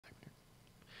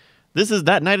This is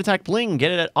That Night Attack Bling.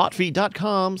 Get it at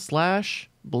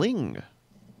otfeed.com/bling.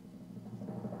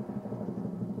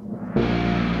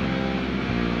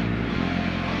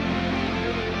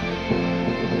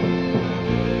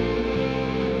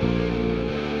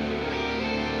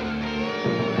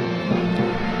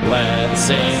 Let's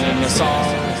sing a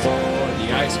song for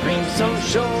the ice cream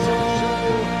social.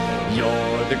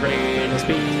 You're the greatest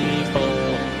people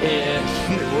in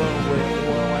the world.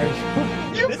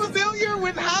 You familiar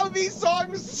with how these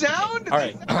songs sound? All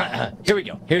right, here we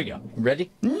go. Ready?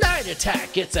 Night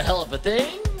Attack, it's a hell of a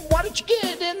thing. Why don't you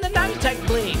get in the Night Attack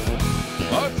Bling?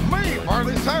 That's me,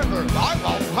 Marley Sanders. I'm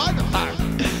all Night Attack.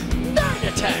 Night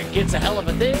Attack, it's a hell of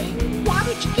a thing. Why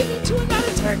don't you get into a Night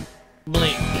Attack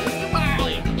Bling?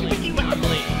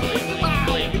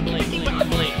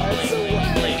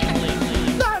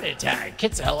 Night Attack,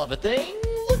 it's a hell of a thing.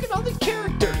 Look at all the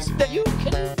characters that you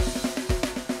can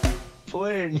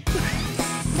Bling.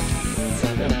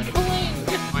 bling.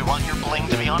 We want your bling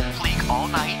to be on fleek all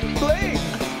night. Bling.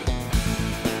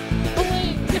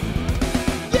 Bling.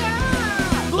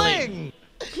 Yeah! Bling.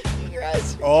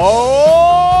 Yes. Oh,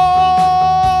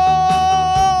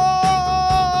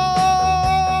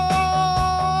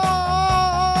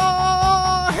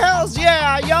 hells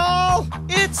yeah, y'all!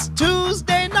 It's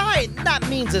Tuesday night. That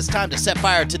means it's time to set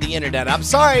fire to the internet. I'm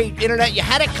sorry, internet, you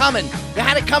had it coming. You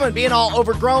had it coming, being all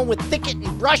overgrown with thicket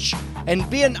and brush and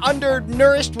being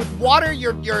undernourished with water.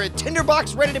 You're a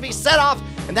tinderbox ready to be set off,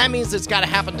 and that means it's got to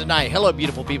happen tonight. Hello,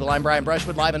 beautiful people. I'm Brian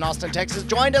Brushwood, live in Austin, Texas,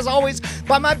 joined as always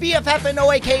by my BFF and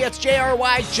OAK. It's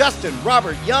JRY, Justin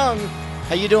Robert Young.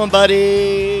 How you doing,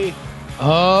 buddy?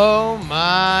 Oh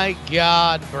my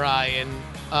God, Brian.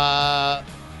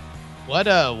 What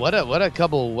a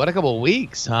couple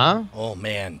weeks, huh? Oh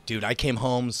man, dude, I came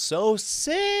home so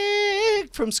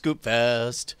sick from Scoop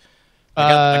Fest.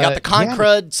 I got the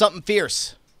Concrud, something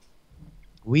fierce.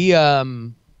 We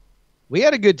had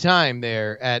a good time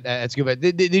there at Scoop Fest.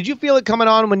 Did you feel it coming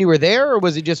on when you were there, or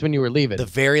was it just when you were leaving? The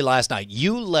very last night,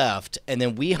 you left, and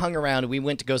then we hung around. And we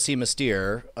went to go see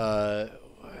Mystere, I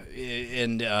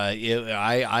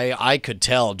could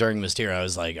tell during Mystere, I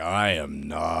was like, I am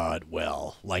not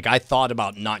well. Like, I thought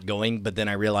about not going, but then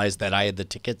I realized that I had the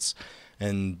tickets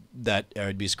and that I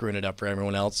would be screwing it up for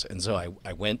everyone else. And so I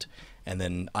went, and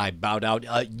then I bowed out.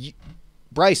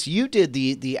 Bryce, you did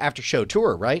the after show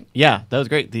tour, right? Yeah, that was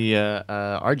great. The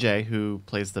RJ, who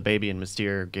plays the baby in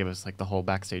Mystere, gave us like the whole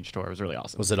backstage tour. It was really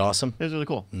awesome. Was it awesome? It was really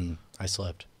cool. I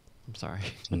slept. I'm sorry.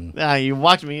 You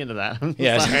walked me into that. I'm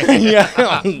Yeah. sorry.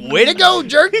 Yeah. Way to go,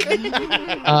 jerk.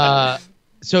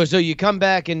 So you come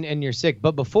back and you're sick,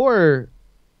 but before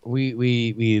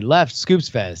we left Scoops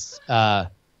Fest,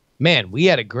 man, we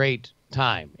had a great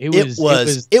time. It was a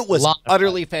lot of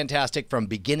utterly fantastic from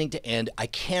beginning to end. I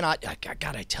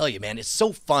gotta tell you, man, it's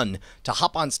so fun to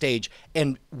hop on stage.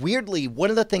 And weirdly, one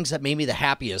of the things that made me the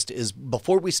happiest is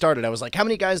before we started, I was like, how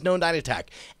many guys know Night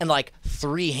Attack? And like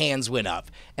 3 hands went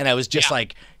up. And I was just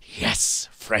like, yes,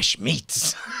 fresh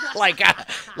meats. So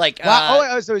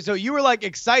you were like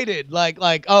excited, like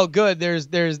oh good, there's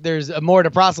more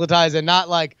to proselytize, and not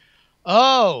like,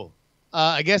 oh,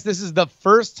 I guess this is the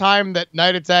first time that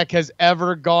Night Attack has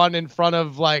ever gone in front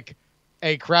of like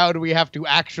a crowd we have to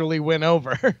actually win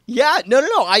over. Yeah, no.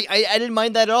 I didn't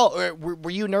mind that at all. Were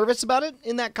you nervous about it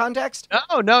in that context? No.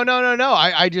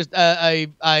 I just my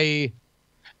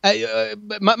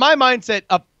mindset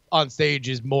up on stage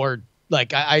is more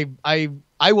like I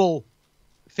will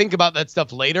think about that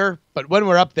stuff later, but when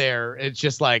we're up there, it's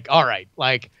just like, all right,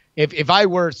 like if I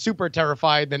were super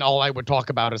terrified, then all I would talk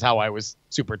about is how I was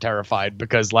super terrified,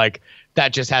 because like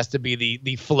that just has to be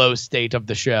the flow state of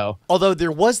the show. Although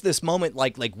there was this moment,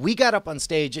 like we got up on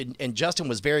stage and Justin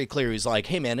was very clear. He's like,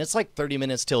 hey man, it's like 30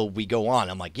 minutes till we go on.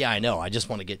 I'm like, yeah, I know. I just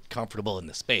want to get comfortable in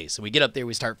the space. So we get up there,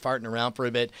 we start farting around for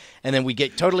a bit, and then we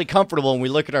get totally comfortable and we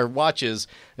look at our watches.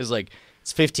 It's like,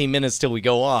 it's 15 minutes till we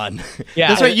go on. Yeah,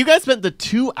 That's right. You guys spent the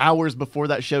 2 hours before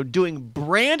that show doing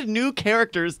brand new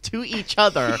characters to each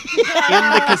other in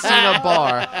the casino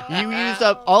bar. You used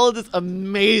up all of this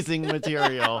amazing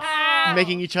material,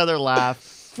 making each other laugh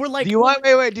for like. Do you want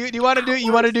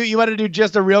to do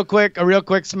just a real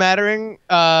quick smattering?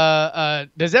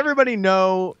 Does everybody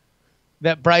know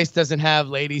that Bryce doesn't have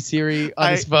Lady Siri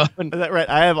on his phone? Is that right?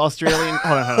 I have Australian.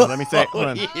 Hold on. Let me say it. Hold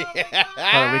on. Hold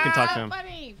on. We can talk to him.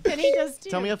 Funny. Penny does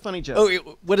too. Tell me a funny joke.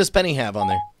 Oh, what does Penny have on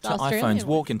there? The iPhones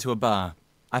walk into a bar.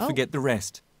 I forget the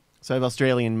rest. So I have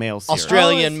Australian male Siri.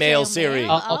 Australian male Siri.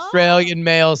 Australian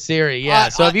male Siri, yeah.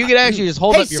 So if you could actually just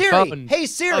hold up your phone. Hey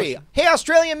Siri. Hey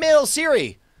Australian male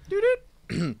Siri.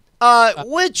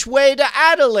 Which way to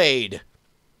Adelaide?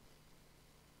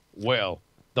 Well,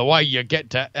 the way you get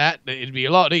to that, it'd be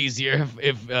a lot easier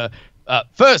if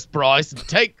first, Bryce,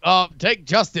 take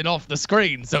Justin off the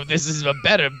screen. So this is a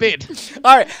better bit.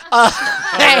 All right.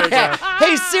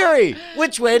 Hey Siri,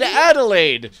 which way to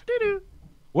Adelaide?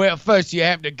 Well, first you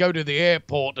have to go to the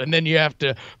airport, and then you have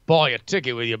to buy a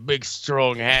ticket with your big,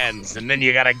 strong hands, and then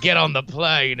you gotta get on the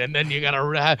plane, and then you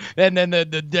gotta, and then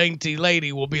the dainty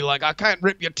lady will be like, "I can't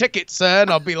rip your ticket, sir," and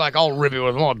I'll be like, "I'll rip it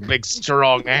with my big,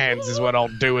 strong hands," is what I'll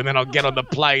do, and then I'll get on the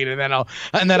plane, and then I'll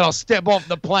step off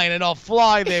the plane, and I'll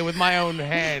fly there with my own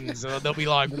hands. They'll be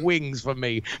like wings for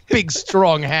me, big,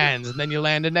 strong hands, and then you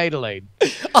land in Adelaide.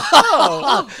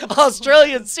 Oh,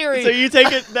 Australian Siri. So you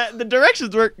take it that the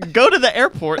directions were go to the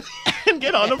airport and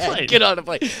get on a plane. Get on a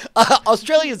plane.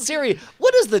 Australian Siri,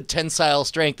 what is the tensile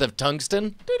strength of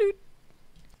tungsten?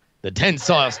 The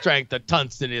tensile strength of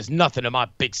tungsten is nothing to my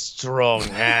big, strong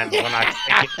hands. When I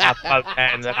take it out both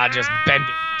hands and I just bend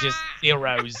it, just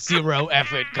zero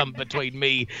effort come between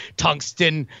me,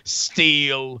 tungsten,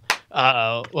 steel,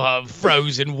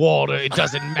 frozen water. It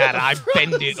doesn't matter. I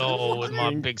bend it all with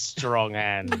my big, strong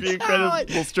hands. The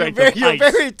incredible strength You're of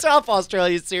very ice. tough,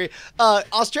 Australian Siri.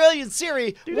 Australian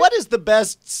Siri, what is the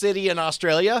best city in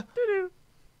Australia?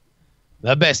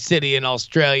 The best city in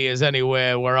Australia is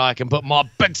anywhere where I can put my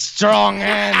big, strong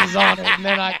hands on it, and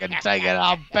then I can take it.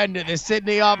 I'll bend it. The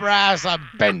Sydney Opera House, I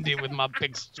bend it with my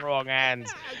big, strong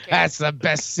hands. That's the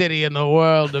best city in the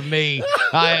world to me.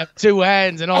 I have two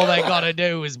hands, and all they got to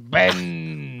do is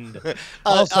bend.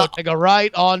 Also, take a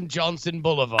right on Johnson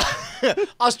Boulevard.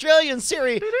 Australian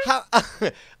Siri,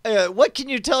 what can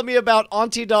you tell me about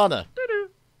Auntie Donna?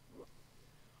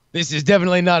 This is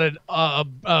definitely not a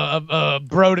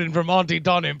Broden from Auntie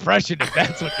Donna impression, if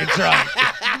that's what you're trying.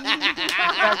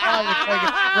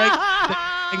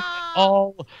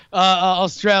 All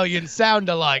Australians sound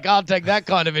alike. I'll take that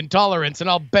kind of intolerance and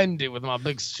I'll bend it with my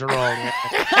big strong.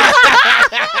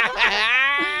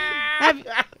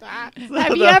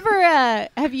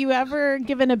 Have you ever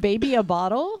given a baby a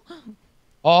bottle?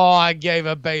 Oh, I gave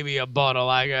a baby a bottle.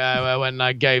 When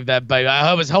I gave that baby,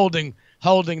 I was holding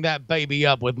that baby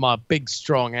up with my big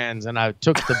strong hands, and I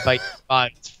took the baby by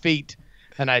its feet,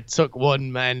 and I took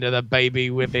one end of the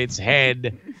baby with its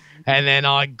head, and then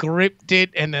I gripped it,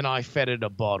 and then I fed it a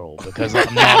bottle because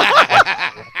I'm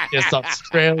not just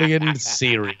Australian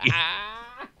Siri.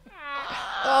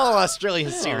 Oh, Australian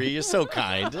Siri, you're so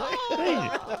kind.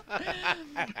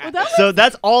 So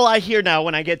that's all I hear now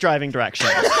when I get driving directions.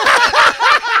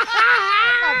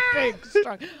 Big,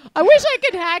 strong. I wish I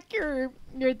could hack your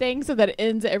thing so that it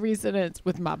ends every sentence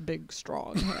with my big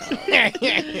strong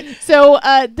hand. So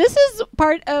this is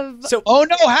part of. So oh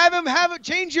no, have it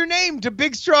change your name to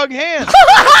Big Strong Hands.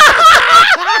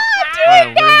 Here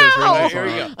we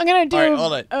go. I'm gonna do. All right,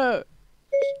 hold on.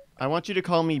 I want you to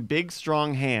call me Big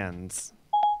Strong Hands.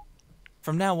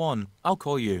 From now on, I'll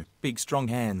call you Big Strong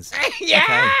Hands.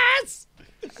 Yes.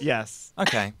 Yes.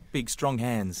 Okay, Big Strong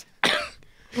Hands.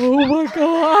 Oh my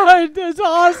god, that's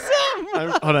awesome!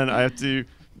 Hold on, I have to.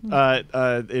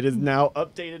 It is now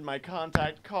updated my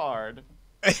contact card.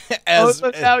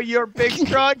 So now you're Big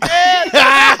Strong Hands.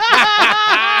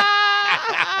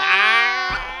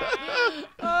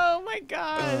 Oh my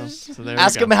gosh! So there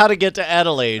Ask we him go. how to get to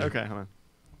Adelaide. Okay, hold on.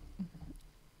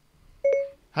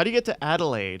 How do you get to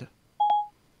Adelaide?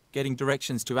 Getting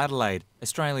directions to Adelaide,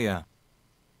 Australia.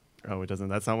 Oh, it doesn't.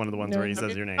 That's not one of the ones where he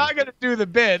says your name. I'm not gonna do the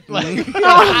bit. Like, I would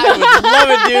love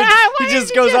it, dude. He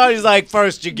just goes on. He's like,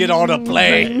 first you get on a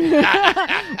plane.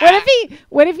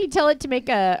 What if you tell it to make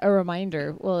a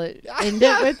reminder? Will it end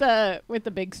it with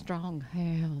a big strong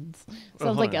hands?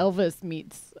 Sounds like Elvis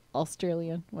meets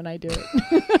Australian when I do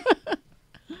it.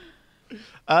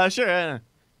 Sure.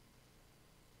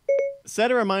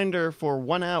 Set a reminder for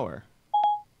 1 hour.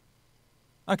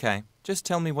 Okay, just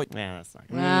tell me what... Yeah, that's not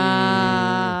good.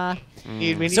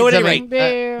 So at any Boo.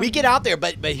 rate, we get out there,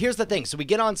 but here's the thing. So we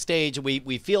get on stage,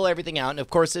 we feel everything out, and of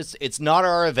course it's not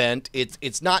our event.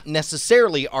 It's not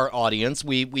necessarily our audience.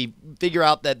 We figure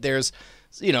out that there's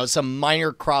some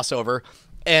minor crossover,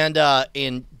 and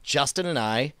Justin and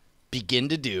I begin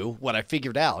to do what I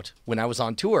figured out when I was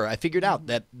on tour. I figured out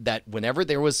that whenever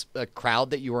there was a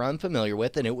crowd that you were unfamiliar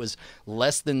with and it was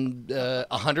less than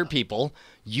 100 people,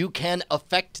 you can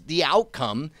affect the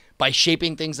outcome by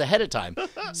shaping things ahead of time.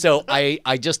 So I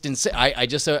just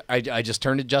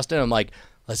turned to Justin. I'm like,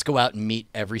 let's go out and meet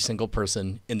every single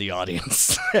person in the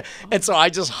audience. And so I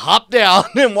just hop down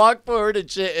and walk forward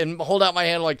and hold out my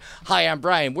hand like, hi, I'm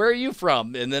Brian. Where are you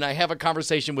from? And then I have a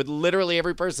conversation with literally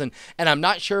every person, and I'm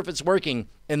not sure if it's working.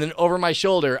 And then over my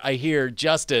shoulder, I hear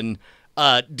Justin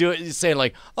saying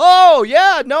like, oh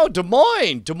yeah, no, Des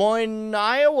Moines,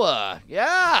 Iowa.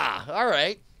 Yeah, all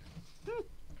right.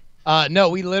 No,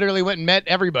 we literally went and met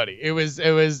everybody. It was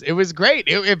great.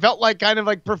 It felt like kind of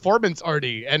like performance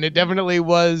arty, and it definitely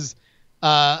was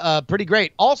pretty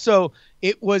great. Also,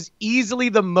 it was easily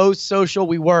the most social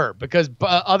we were because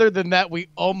other than that, we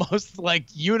almost like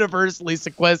universally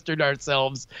sequestered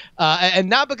ourselves. And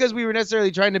not because we were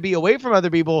necessarily trying to be away from other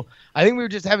people. I think we were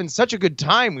just having such a good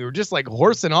time. We were just like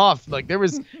horsing off. Like there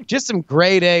was just some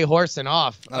grade A horsing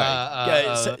off.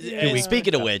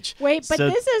 Speaking of which. Wait, but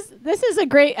this is a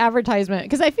great advertisement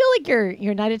because I feel like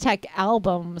your Night Attack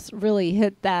albums really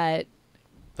hit that.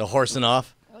 The horsing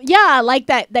off? Yeah, like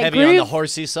that heavy groove. on the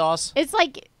horsey sauce. It's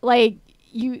like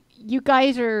you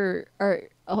guys are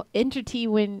entity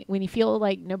when you feel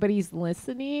like nobody's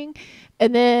listening,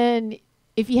 and then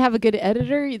if you have a good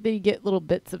editor, then you get little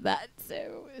bits of that.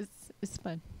 So it's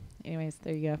fun. Anyways,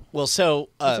 there you go. Well, so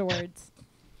those are words.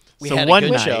 We So had one a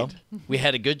good night- show. We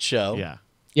had a good show.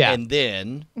 Yeah. And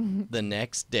then the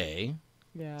next day.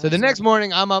 Yeah. So the next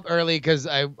morning, I'm up early because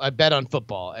I bet on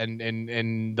football, and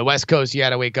in the West Coast, you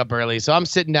had to wake up early. So I'm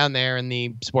sitting down there in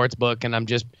the sports book, and I'm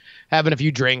just having a few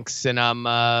drinks, and I'm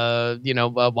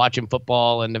watching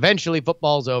football, and eventually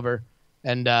football's over,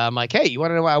 and I'm like, hey, you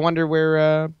want to know? I wonder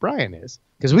where Brian is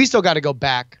because we still got to go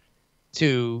back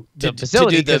to the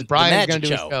facility because Brian's going to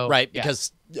do a show, right? Yeah.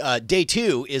 Because day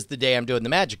 2 is the day I'm doing the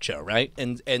magic show, right?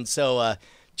 And so.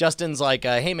 Justin's like,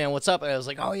 hey, man, what's up? And I was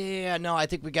like, oh, yeah, no, I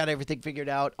think we got everything figured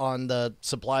out on the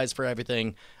supplies for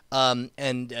everything.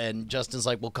 And Justin's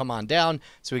like, well, come on down.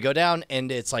 So we go down,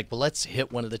 and it's like, well, let's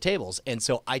hit one of the tables. And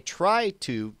so I try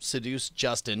to seduce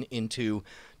Justin into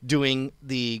doing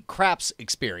the craps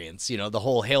experience, the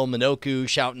whole Hail Minoku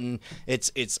shouting.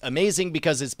 It's amazing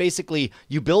because it's basically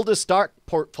you build a stock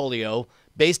portfolio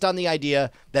based on the idea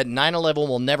that 9/11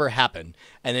 will never happen.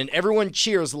 And then everyone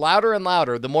cheers louder and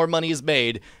louder the more money is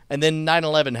made, and then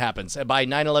 9/11 happens. And by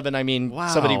 9/11, I mean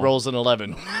somebody rolls an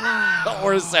 11.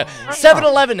 Or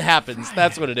 7/11 happens.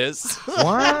 That's what it is.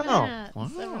 Wow.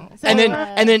 And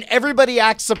then everybody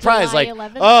acts surprised, July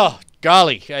like, 11th? oh,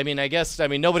 golly. I mean,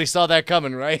 nobody saw that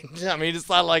coming, right? I mean, it's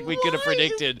not like we could have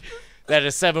predicted that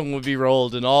a 7 would be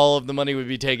rolled and all of the money would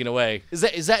be taken away.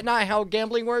 Is that not how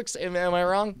gambling works? Am I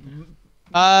wrong?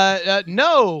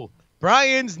 No.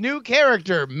 Brian's new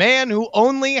character, man who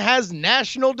only has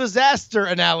national disaster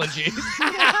analogies.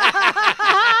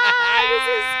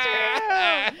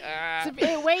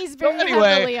 It weighs very heavily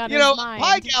Anyway, on his mind.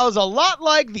 Pie Gal is a lot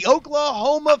like the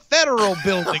Oklahoma Federal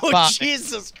Building. Oh,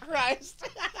 Jesus Christ.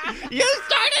 You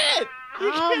started it.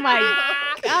 Oh my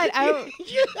God! I was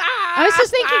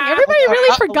just thinking everybody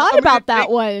really forgot about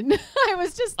that one. I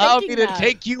was just Allow thinking me to that.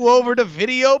 take you over to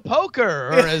video poker,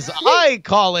 or as I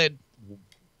call it,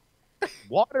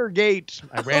 Watergate.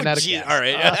 I ran out of gas. All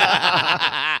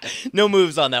right. No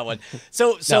moves on that one.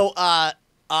 So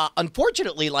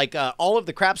unfortunately, like all of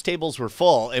the craps tables were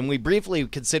full, and we briefly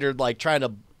considered like trying to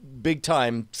big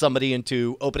time somebody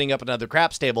into opening up another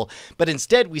craps table, but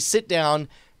instead we sit down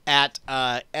at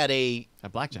a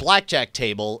blackjack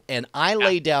table, and I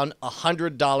lay down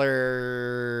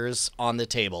 $100 on the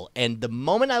table. And the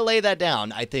moment I lay that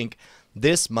down, I think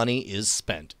this money is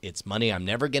spent. It's money I'm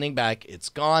never getting back. It's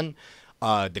gone.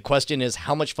 The question is,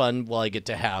 how much fun will I get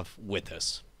to have with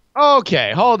this?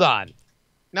 Okay, hold on.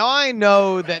 Now, I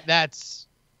know that that's,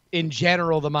 in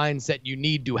general, the mindset you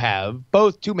need to have,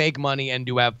 both to make money and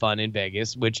to have fun in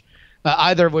Vegas, which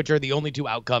either of which are the only two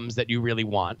outcomes that you really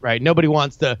want, right? Nobody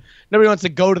wants to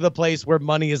go to the place where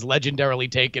money is legendarily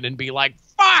taken and be like,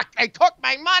 fuck, they took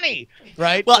my money,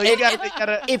 right? Well, So you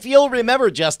gotta, if you'll remember,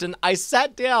 Justin, I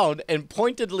sat down and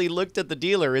pointedly looked at the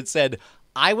dealer and said,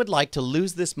 I would like to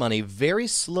lose this money very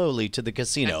slowly to the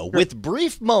casino with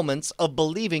brief moments of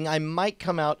believing I might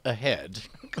come out ahead.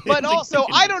 But also,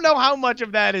 I don't know how much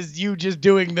of that is you just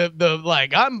doing the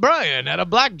like, I'm Brian at a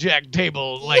blackjack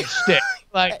table, like, shtick.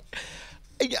 Like,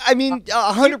 I mean,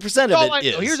 100% of it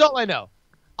is. Here's all I know.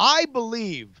 I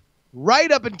believe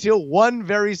right up until one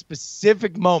very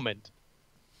specific moment,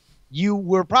 you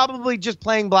were probably just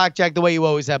playing blackjack the way you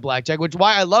always have blackjack, which is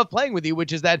why I love playing with you,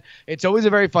 which is that it's always a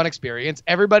very fun experience.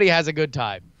 Everybody has a good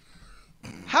time.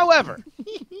 However,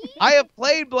 I have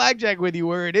played blackjack with you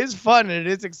where it is fun and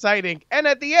it is exciting, and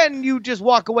at the end, you just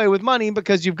walk away with money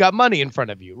because you've got money in front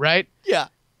of you, right? Yeah.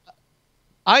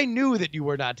 I knew that you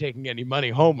were not taking any money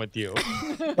home with you.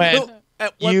 When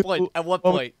At what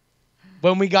point?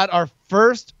 When we got our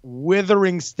first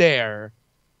withering stare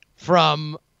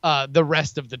from the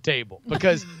rest of the table.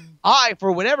 Because I,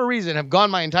 for whatever reason, have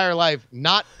gone my entire life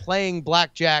not playing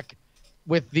blackjack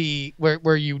with the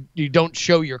where you don't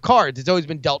show your cards. It's always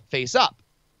been dealt face up.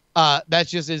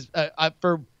 That's just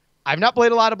I've not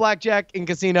played a lot of blackjack in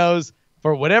casinos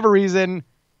for whatever reason.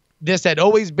 This had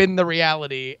always been the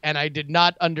reality, and I did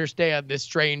not understand this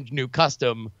strange new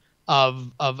custom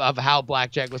of how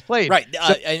blackjack was played. Right.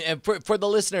 And for the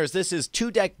listeners, this is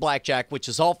 2-deck blackjack, which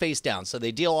is all face down. So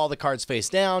they deal all the cards face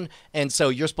down, and so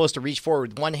you're supposed to reach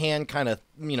forward with one hand, kind of,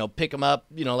 pick them up,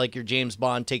 like your James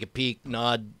Bond, take a peek,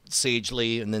 nod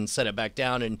sagely, and then set it back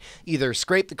down, and either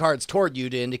scrape the cards toward you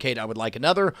to indicate I would like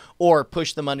another, or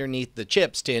push them underneath the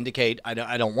chips to indicate I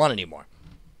don't want any more.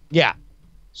 Yeah.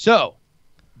 So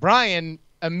Brian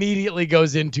immediately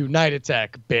goes into Night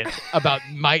Attack bit about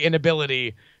my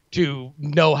inability to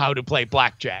know how to play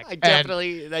blackjack. I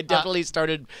definitely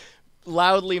started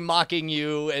loudly mocking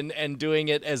you and doing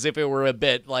it as if it were a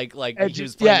bit, like he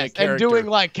was playing a character. And doing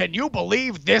like, can you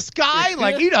believe this guy?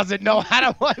 Like, he doesn't know how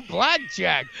to play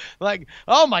blackjack. Like,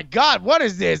 oh my God, what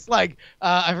is this? Like,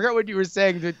 I forgot what you were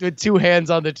saying with two hands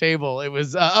on the table. It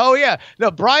was,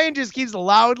 Brian just keeps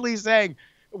loudly saying,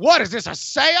 what is this, a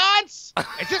seance?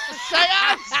 Is this a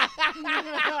seance?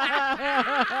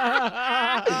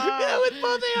 Yeah, with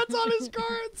both hands on his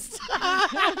cards.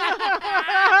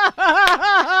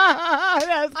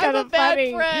 That's kind of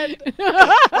funny. Friend.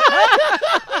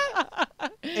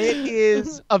 It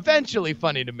is eventually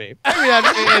funny to me.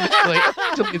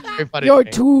 I mean, it's very funny. Your to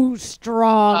me. two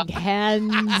strong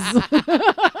hands.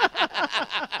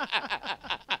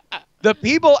 The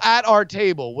people at our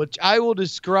table, which I will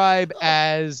describe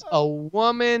as a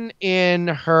woman in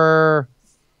her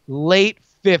late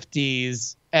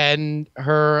 50s and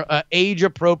her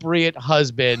age-appropriate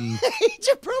husband.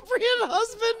 Age-appropriate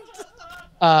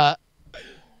husband?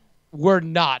 Were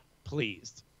not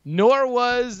pleased. Nor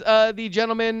was the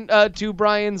gentleman to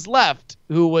Brian's left,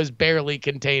 who was barely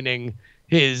containing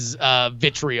his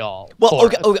vitriol. Well,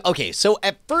 okay. So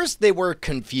at first they were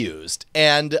confused,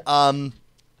 and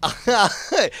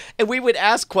and we would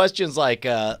ask questions like,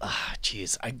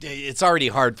 it's already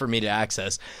hard for me to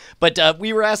access. But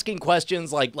we were asking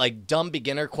questions like dumb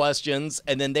beginner questions,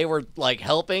 and then they were like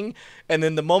helping. And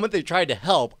then the moment they tried to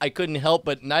help, I couldn't help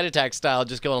but Night Attack style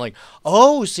just going like,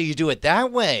 oh, so you do it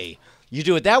that way. You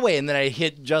do it that way. And then I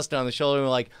hit Justin on the shoulder and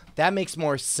we're like, that makes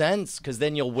more sense because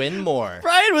then you'll win more.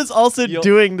 Brian was also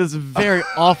doing this very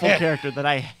awful character that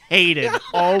I hated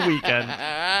all weekend.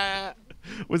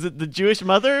 Was it the Jewish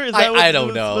mother? Is that what I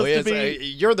don't know.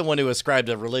 You're the one who ascribed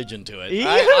a religion to it.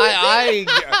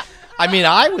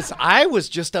 I was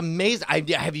just amazed.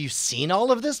 Have you seen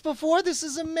all of this before? This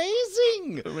is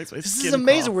amazing. This is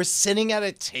amazing. Crawl. We're sitting at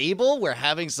a table. We're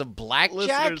having some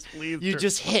blackjack. You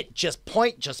just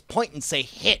point and say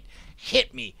hit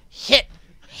me, hit.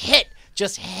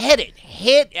 Just hit it.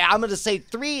 I'm going to say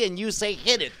 3 and you say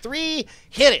hit it. 3,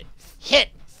 hit it.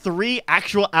 3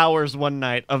 actual hours one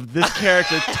night of this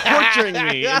character torturing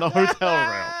me in the hotel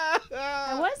room.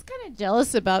 I was kind of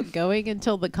jealous about going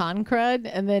until the con crud,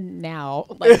 and then now,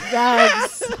 like,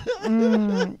 that's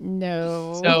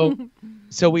no.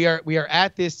 So we are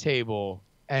at this table,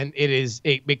 and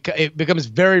it becomes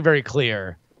very, very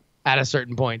clear at a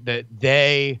certain point that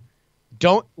they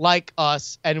don't like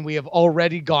us, and we have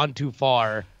already gone too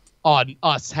far on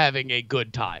us having a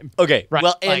good time. Okay, right?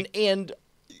 Well, and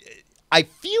I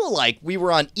feel like we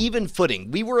were on even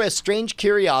footing. We were a strange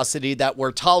curiosity that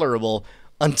were tolerable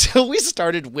until we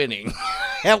started winning,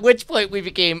 at which point we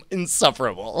became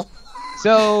insufferable.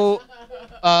 So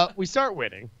we start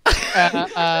winning.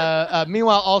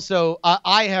 Meanwhile, also,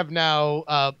 I have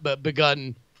now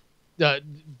begun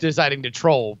deciding to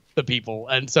troll the people.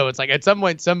 And so it's like at some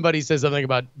point somebody says something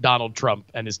about Donald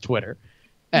Trump and his Twitter.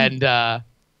 And the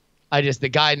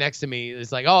guy next to me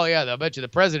is like, oh, yeah, I bet you the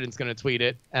president's going to tweet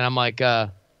it. And I'm like,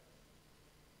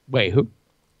 wait, who?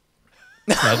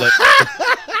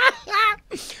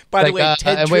 By the way,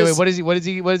 Ted wait, what is he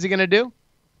going to do?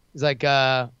 He's like,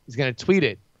 he's going to tweet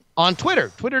it on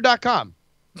Twitter, twitter.com.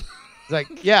 He's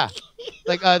like, yeah.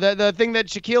 Like, the thing that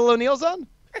Shaquille O'Neal's on?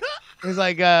 He's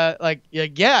like,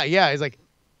 yeah. He's like,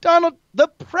 Donald, the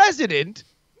president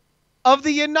of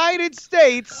the United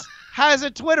States has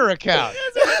a Twitter account.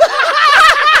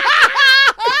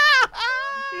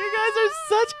 You guys are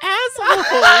such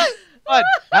assholes. But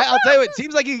I'll tell you what, it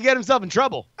seems like he could get himself in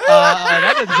trouble.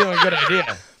 That doesn't seem like a good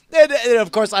idea. And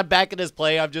of course, I'm back in his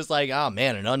play. I'm just like, oh,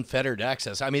 man, an unfettered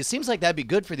access. I mean, it seems like that'd be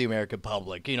good for the American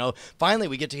public. You know, finally,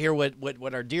 we get to hear what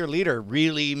our dear leader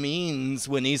really means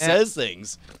when he says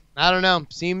things. I don't know.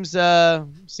 Seems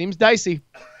dicey.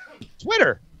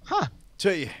 Twitter. Huh.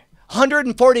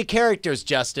 140 characters,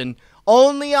 Justin.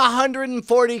 Only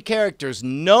 140 characters.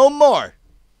 No more.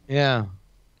 Yeah.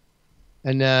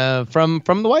 And from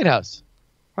the White House.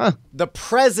 Huh. The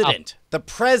president,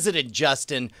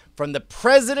 Justin, from the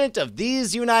president of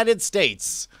these United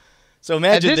States. So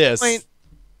imagine this.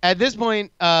 At this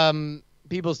point,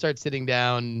 people start sitting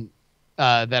down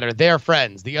that are their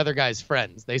friends, the other guy's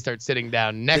friends. They start sitting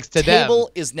down next to them. The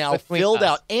table is now filled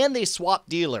out, and they swap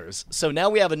dealers. So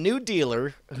now we have a new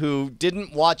dealer who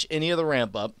didn't watch any of the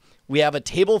ramp up. We have a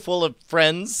table full of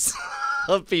friends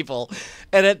of people.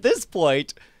 And at this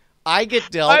point, I get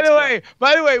dealt.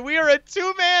 By the way, we are a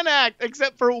two-man act,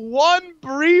 except for one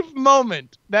brief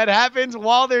moment that happens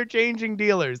while they're changing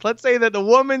dealers. Let's say that the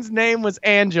woman's name was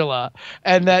Angela,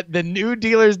 and that the new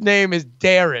dealer's name is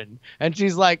Darren, and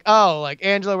she's like, "Oh, like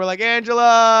Angela." We're like,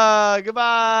 "Angela,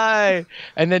 goodbye."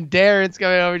 And then Darren's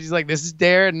coming over. She's like, "This is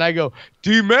Darren," and I go,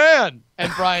 "D-man,"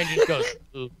 and Brian just goes,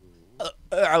 "Ooh."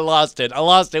 I lost it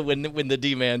when the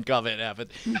D-man comment happened.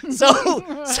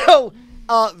 So.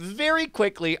 Very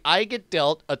quickly, I get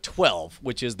dealt a 12,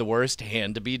 which is the worst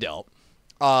hand to be dealt.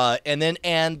 And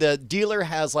the dealer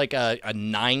has like a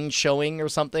 9 showing or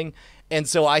something. And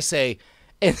so I say,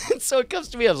 and so it comes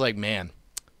to me, I was like, man,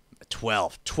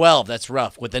 12, that's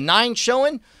rough. With the 9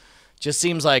 showing, just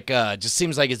seems like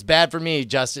it's bad for me,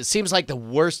 just. It seems like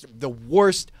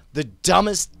the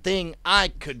dumbest thing I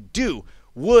could do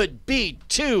would be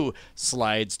to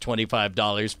slides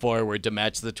 $25 forward to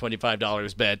match the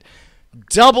 $25 bet.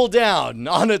 Double down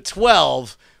on a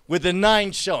 12 with a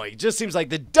 9 showing. Just seems like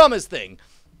the dumbest thing.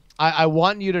 I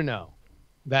want you to know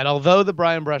that although the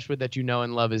Brian Brushwood that you know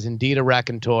and love is indeed a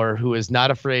raconteur who is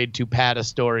not afraid to pad a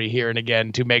story here and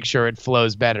again to make sure it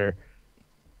flows better,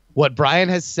 what Brian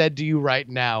has said to you right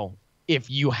now, if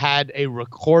you had a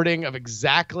recording of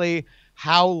exactly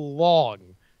how long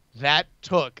that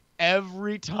took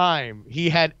every time he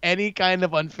had any kind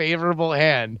of unfavorable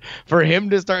hand for him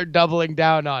to start doubling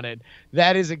down on it,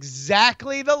 that is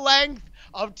exactly the length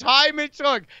of time it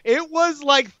took. It was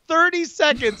like 30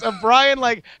 seconds of Brian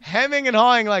like hemming and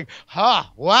hawing like,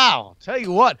 wow, tell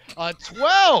you what, a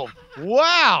 12,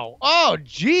 wow, oh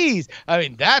geez, I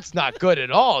mean that's not good at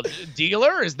all.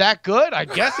 Dealer, is that good? I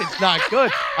guess it's not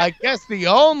good. I guess the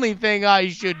only thing I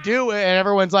should do, and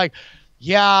everyone's like,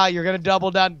 yeah, you're going to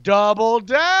double down. Double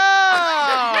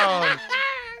down!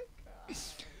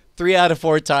 3 out of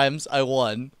 4 times I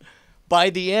won. By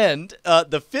the end,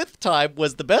 the 5th time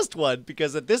was the best one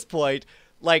because at this point,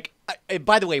 like,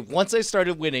 by the way, once I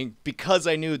started winning, because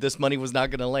I knew this money was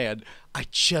not going to land, I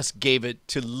just gave it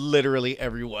to literally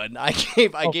everyone. I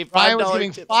gave $5. Brian was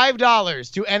giving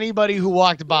 $5 to anybody who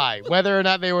walked by, whether or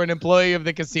not they were an employee of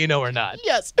the casino or not.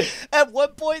 Yes. At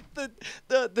one point,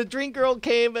 the drink girl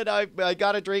came and I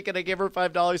got a drink and I gave her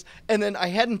 $5. And then I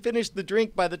hadn't finished the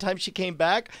drink by the time she came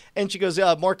back. And she goes,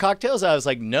 more cocktails? I was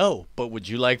like, no, but would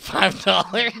you like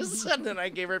 $5? And then I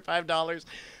gave her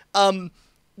 $5.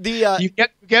 You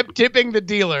kept tipping the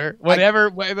dealer whether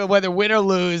win or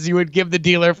lose. You would give the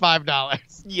dealer $5.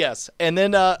 Yes, and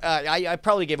then I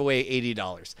probably gave away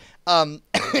 $80.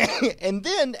 And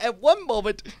then at one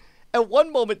moment,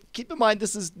 keep in mind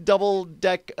this is double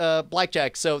deck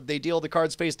blackjack, so they deal the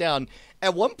cards face down.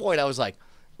 At one point, I was like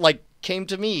came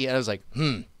to me and I was like,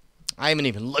 I haven't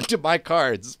even looked at my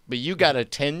cards, but you got a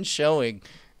 10 showing.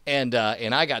 And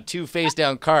I got 2 face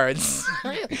down cards.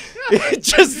 It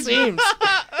just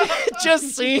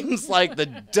seems like the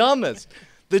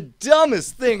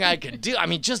dumbest thing I could do. I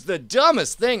mean, just the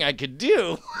dumbest thing I could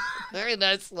do. And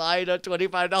I slide a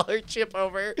 $25 chip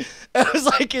over. I was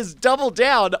like, is double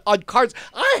down on cards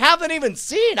I haven't even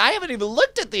seen. I haven't even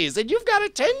looked at these, and you've got a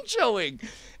 10 showing.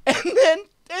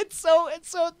 And so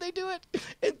they do it.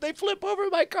 And they flip over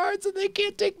my cards and they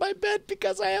can't take my bet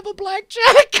because I have a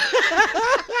blackjack.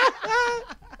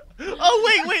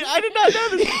 Oh, wait, I did not know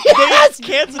this. Yes! They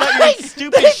canceled out your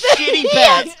stupid, shitty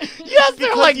bet. Yes, they're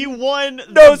because like, you won.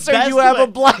 No, the sir, best you have a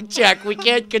one." blackjack. We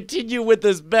can't continue with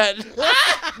this bet.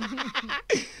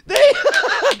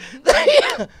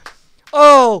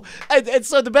 And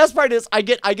so the best part is I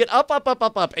get up,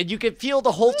 and you can feel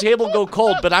the whole table go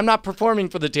cold, but I'm not performing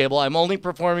for the table. I'm only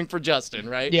performing for Justin,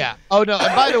 right? Yeah. Oh, no.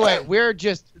 And by the way, we're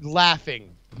just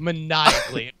laughing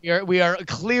maniacally. We are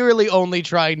clearly only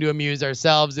trying to amuse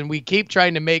ourselves, and we keep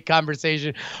trying to make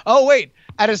conversation. Oh, wait.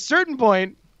 At a certain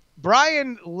point,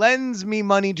 Brian lends me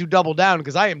money to double down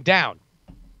because I am down.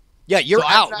 Yeah, you're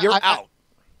out. You're out.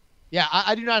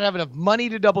 I do not have enough money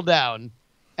to double down.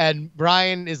 And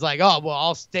Brian is like, oh, well,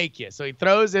 I'll stake you. So he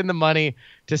throws in the money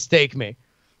to stake me.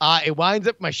 It winds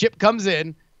up, my ship comes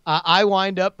in. I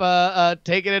wind up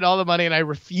taking in all the money, and I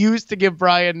refuse to give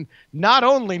Brian not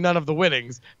only none of the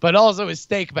winnings, but also his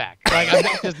stake back. Like, I'm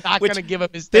just not going to give him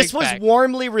his stake back. This was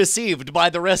warmly received by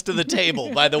the rest of the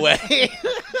table, by the way.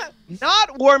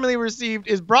 not warmly received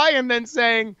is Brian then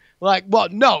saying, like, well,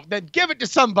 no, then give it to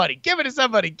somebody. Give it to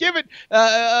somebody. Give it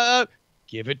to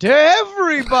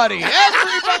everybody.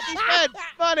 Everybody gets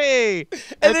money.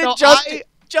 And then so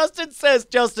Justin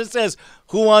says,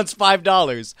 who wants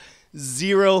 $5?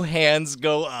 0 hands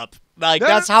go up. Like,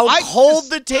 that's how cold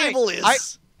the table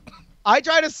is. I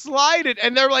try to slide it,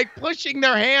 and they're like pushing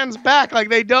their hands back like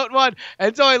they don't want.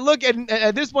 And so I look, and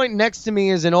at this point next to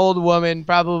me is an old woman,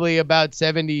 probably about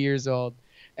 70 years old.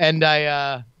 And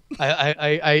I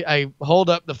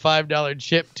hold up the $5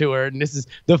 chip to her, and this is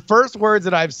the first words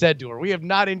that I've said to her. We have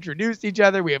not introduced each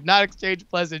other. We have not exchanged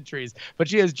pleasantries. But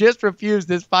she has just refused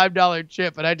this $5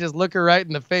 chip, and I just look her right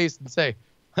in the face and say,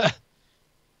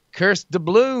 curse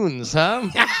doubloons, huh?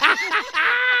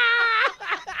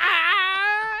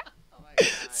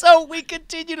 So we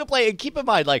continue to play, and keep in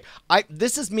mind, like,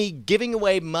 this is me giving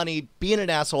away money, being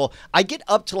an asshole. I get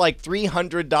up to like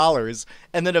 $300,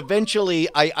 and then eventually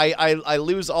I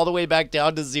lose all the way back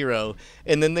down to 0,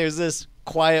 and then there's this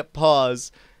quiet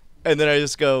pause, and then I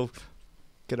just go,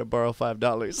 "Can I borrow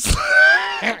 $5?"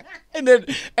 And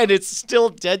it's still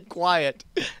dead quiet.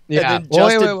 Yeah. And then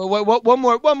Justin, wait,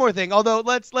 one more thing. Although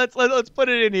let's put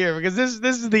it in here because this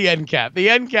is the end cap. The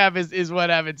end cap is what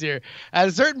happens here. At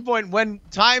a certain point, when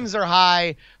times are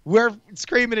high, we're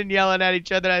screaming and yelling at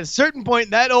each other. At a certain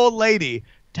point, that old lady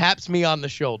taps me on the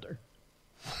shoulder.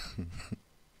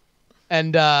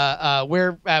 And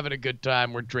we're having a good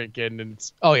time. We're drinking,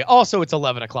 and also it's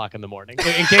 11 o'clock in the morning.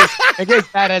 In case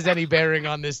that has any bearing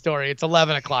on this story, it's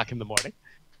 11 o'clock in the morning.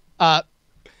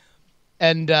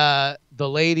 And the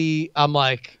lady, I'm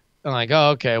like, oh,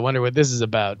 okay, I wonder what this is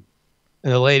about.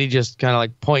 And the lady just kind of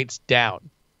like points down.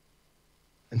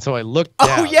 And so I look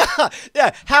down. Oh,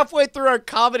 yeah. Halfway through our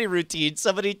comedy routine,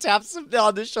 somebody taps him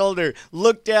on the shoulder,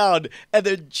 look down, and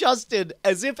then Justin,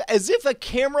 as if a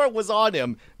camera was on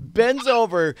him, bends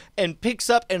over and picks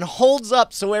up and holds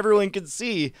up so everyone can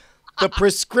see the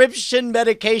prescription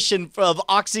medication of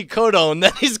oxycodone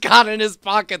that he's got in his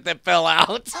pocket that fell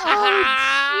out.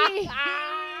 Oh,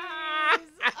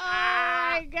 oh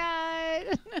my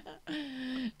God.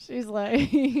 She's like,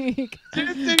 just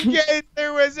in case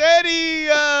there was any,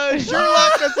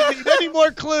 Sherlock doesn't need any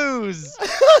more clues.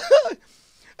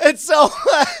 And so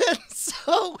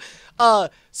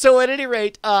at any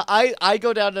rate, I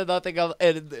go down to nothing,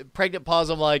 and pregnant pause,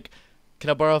 I'm like, "Can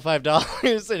I borrow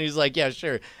 $5?" And he's like, "Yeah,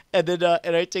 sure." And then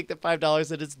and I take the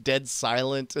 $5, and it's dead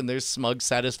silent, and there's smug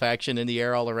satisfaction in the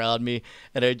air all around me,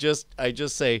 and I just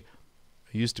say,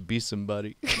 "I used to be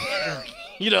somebody."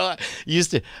 I used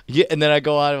to, and then I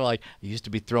go on and I'm like, "I used to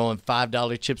be throwing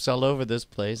 $5 chips all over this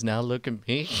place. Now look at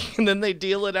me." And then they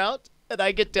deal it out, and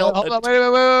I get dealt. Hold on, wait.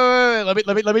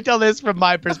 Let me tell this from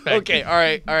my perspective. Okay, all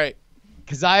right.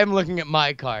 Because I am looking at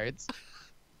my cards,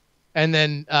 and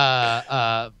then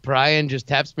Brian just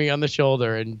taps me on the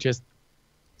shoulder and just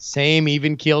same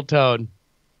even keel tone.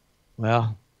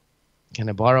 "Well, can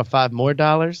I borrow $5 more?"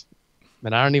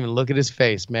 And I don't even look at his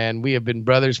face, man. We have been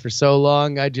brothers for so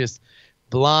long. I just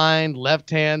blind left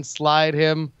hand slide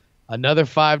him another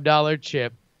 $5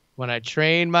 chip when I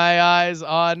train my eyes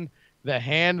on the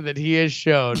hand that he has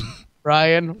shown.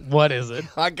 Brian, what is it?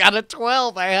 I got a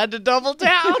 12. I had to double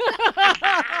down.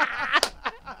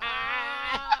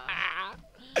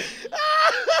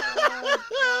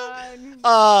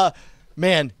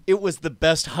 Man, it was the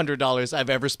best $100 I've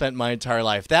ever spent my entire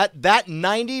life. That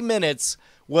 90 minutes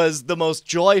was the most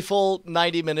joyful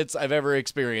 90 minutes I've ever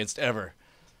experienced ever.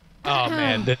 Oh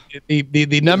man,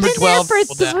 the number 12 for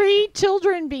 3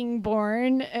 children being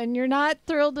born, and you're not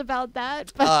thrilled about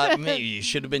that. But Maybe you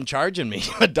should have been charging me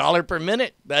 $1 per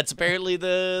minute. That's apparently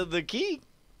the key.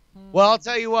 Well, I'll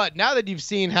tell you what. Now that you've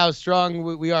seen how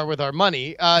strong we are with our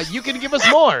money, you can give us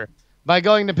more by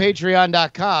going to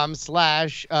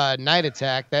patreon.com/Night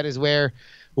Attack. That is where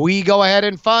we go ahead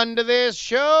and fund this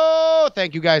show.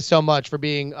 Thank you guys so much for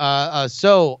being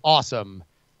so awesome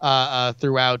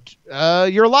throughout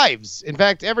your lives. In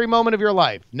fact, every moment of your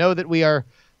life. Know that we are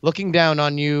looking down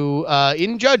on you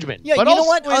in judgment. Yeah, but you know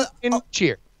also what? In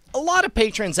cheer. A lot of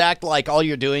patrons act like all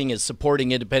you're doing is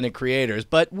supporting independent creators,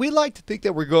 but we like to think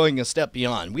that we're going a step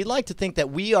beyond. We like to think that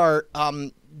we are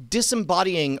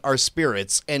disembodying our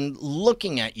spirits and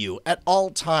looking at you at all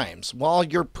times while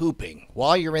you're pooping,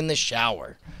 while you're in the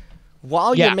shower,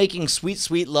 while you're making sweet,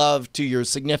 sweet love to your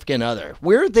significant other.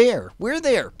 We're there,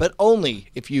 but only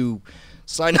if you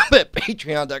sign up at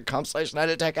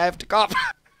patreon.com/nightattack. I have to cough.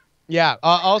 Yeah,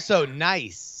 also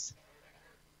nice.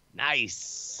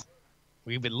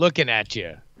 We've been looking at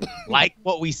you. Like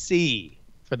what we see,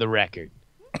 for the record.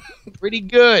 Pretty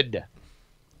good.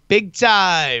 Big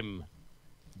time.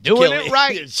 Doing it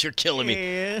right. You're killing me.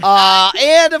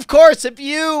 And of course, if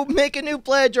you make a new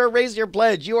pledge or raise your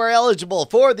pledge, you are eligible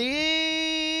for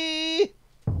the...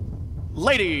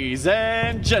 Ladies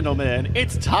and gentlemen,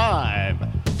 it's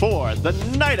time for the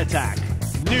Night Attack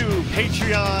new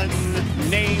Patreon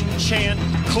name chant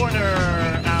corner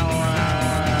hour.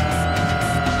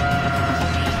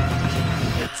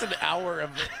 It's an hour of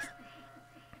it.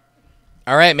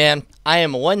 All right, man. I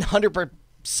am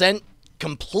 100%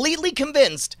 completely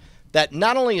convinced that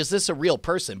not only is this a real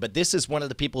person, but this is one of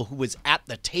the people who was at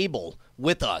the table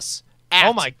with us.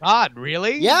 Oh my God!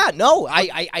 Really? Yeah. No,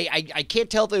 I can't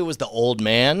tell if it was the old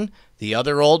man, the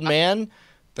other old man,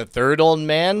 the third old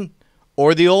man,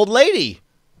 or the old lady.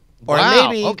 Or wow.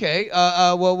 maybe. Okay.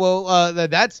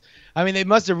 That's. I mean, they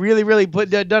must have really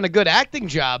done a good acting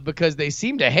job because they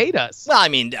seem to hate us. Well, I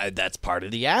mean, that's part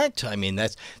of the act. I mean,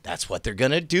 that's what they're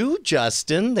gonna do,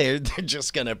 Justin. They're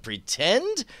just gonna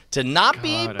pretend to not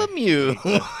be bemused.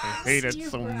 I hate it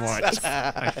so much.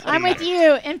 I'm with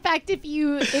you. In fact, if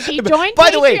you join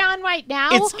By the way, Patreon right now,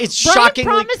 it's Brian shockingly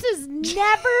promises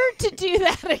never to do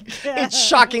that again. It's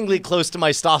shockingly close to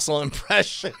my Stossel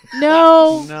impression.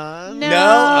 No. No. No?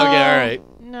 Okay, all right.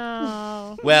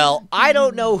 No. Well, I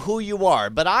don't know who you are,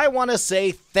 but I want to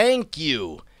say thank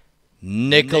you.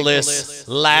 Nicholas,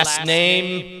 last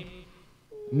name.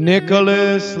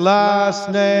 Nicholas last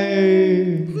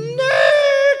name.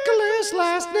 Nicholas,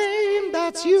 last name,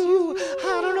 that's you.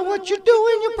 I don't know what you're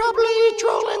doing. You're probably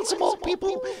trolling some old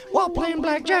people while playing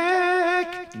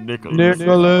blackjack.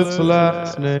 Nicholas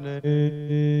last name.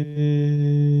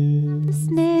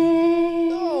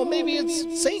 Oh, maybe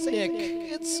it's Saint Nick.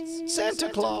 It's Santa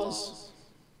Claus.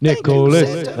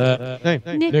 Nicholas last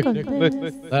name.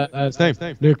 Nicholas last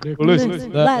name. Nicholas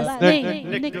last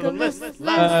name. Nicholas Nicholas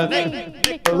last name.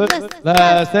 Nicholas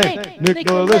last name.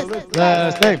 Nicholas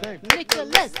last name.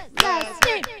 Nicholas last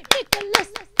name.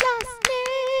 Nicholas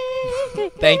last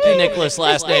name. Thank you, Nicholas,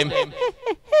 last name.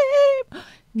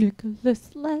 Nicholas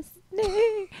last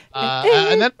name.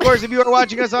 And then, of course, if you are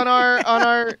watching us on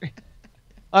our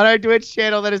Twitch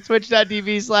channel, that is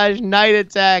twitch.tv/Night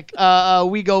Attack,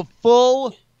 we go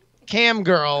full cam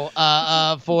girl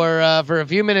for a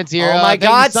few minutes here. Oh my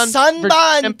God, Sun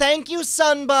Sunbun! Thank you,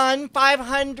 Sunbun.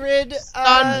 500.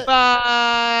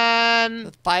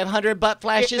 Sunbun. 500 butt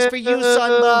flashes for you,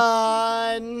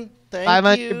 Sunbun. Thank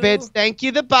 500 you. bits. Thank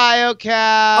you, the Bio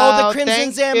Cow. Oh, the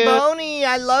Crimson Thank you. Zamboni.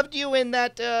 I loved you in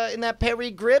that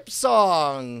Perry Grip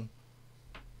song.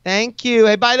 Thank you.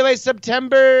 Hey, by the way,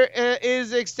 September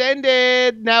is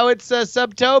extended. Now it's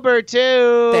Subtober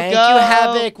too. Thank Go. you,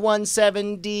 Havoc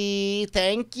 170.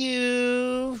 Thank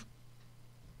you.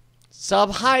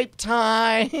 Sub hype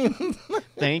time.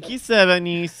 Thank you, Seven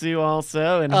Yisu,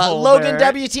 also. And Logan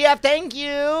WTF, thank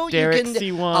you. Derek you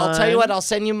C1. I'll tell you what, I'll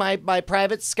send you my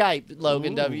private Skype,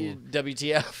 Logan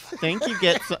WTF. Thank you,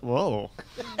 Whoa.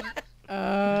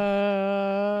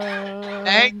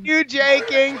 Thank you, J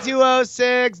King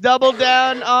 206. Double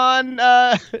down on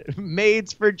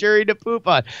maids for jury to poop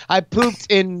on. I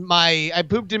pooped in my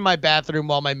bathroom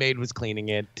while my maid was cleaning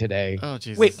it today. Oh,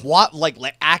 Jesus. Wait, what? Like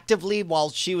actively while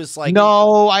she was like...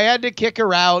 No, I had to kick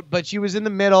her out, but she was in the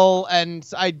middle, and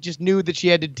I just knew that she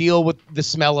had to deal with the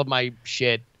smell of my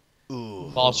shit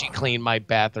while she cleaned my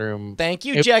bathroom. Thank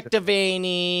you, Jack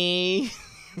Devaney.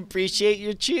 Appreciate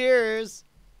your cheers.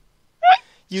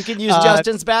 You can use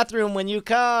Justin's bathroom when you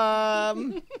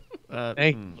come.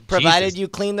 Provided you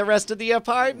clean the rest of the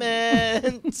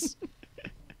apartment.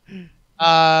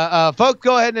 Folks,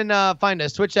 go ahead and find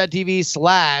us,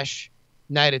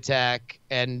 twitch.tv/Night Attack.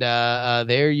 And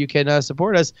there you can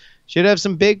support us. Should have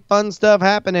some big fun stuff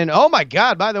happening. Oh, my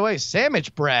God. By the way,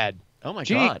 Sandwich Brad. Oh, my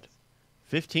God.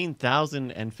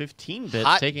 15,015 bits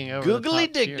Hot taking over googly the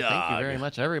top dig tier. dog. Thank you very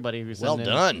much, everybody who's Well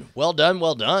done. Well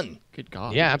done. Good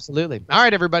God. Yeah, absolutely. All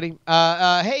right, everybody.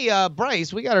 Hey,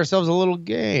 Bryce, we got ourselves a little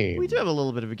game. We do have a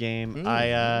little bit of a game.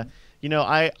 I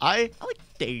like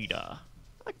data.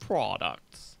 I like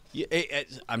products.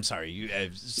 I'm sorry. You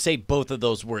say both of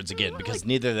those words again because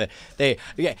neither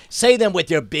say them with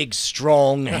your big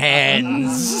strong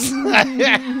hands.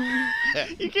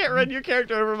 You can't run your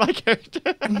character over my character.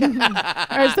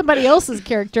 Or somebody else's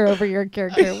character over your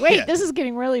character. Wait, this is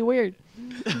getting really weird.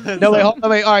 No, wait, hold on,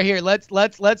 wait. All right, here.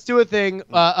 Let's do a thing.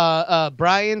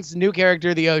 Brian's new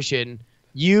character, the Ocean.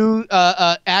 You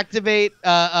activate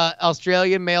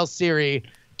Australian male Siri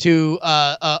to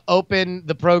open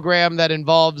the program that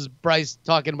involves Bryce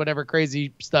talking whatever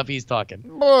crazy stuff he's talking.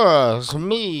 Yes,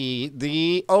 me,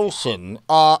 the Ocean.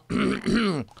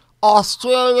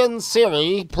 Australian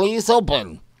Siri, please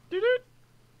open.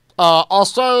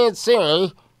 Australian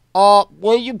Siri,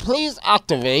 will you please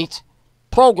activate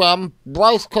program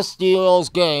Bryce Castillo's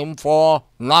game for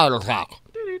Night Attack.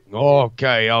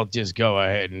 Okay, I'll just go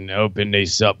ahead and open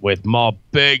this up with my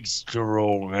big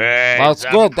strong hands.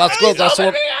 That's good. That's good. That's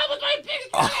what.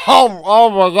 Oh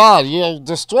my God!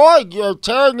 You're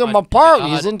tearing him apart.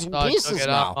 He's into pieces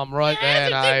now. I'm right there,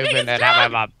 and I open it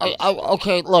up.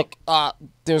 Okay, look.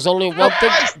 There's only one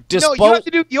thing. No, you have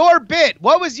to do your bit.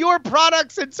 What was your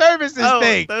products and services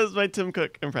thing? That was my Tim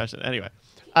Cook impression. Anyway,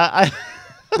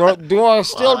 Do I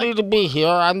still need to be here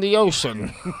on the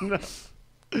ocean?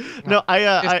 No,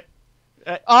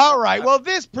 All right. Well,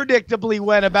 this predictably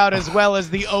went about as well as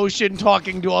the ocean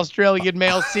talking to Australian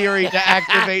male Siri to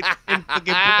activate.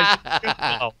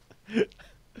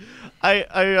 I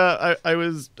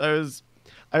was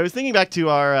thinking back to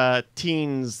our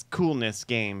teens coolness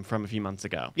game from a few months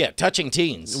ago. Yeah, touching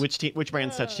teens. Which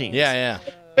brands touch teens? Yeah.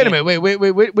 Wait a minute. Wait.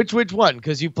 Which one?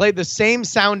 Because you played the same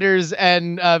sounders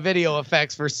and video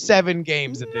effects for 7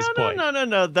 games at this point.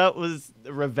 No. That was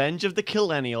Revenge of the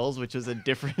Killennials, which was a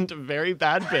different, very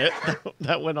bad bit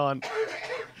that went on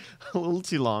a little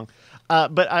too long.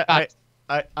 But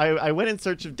I went in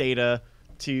search of data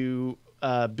to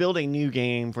build a new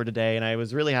game for today, and I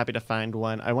was really happy to find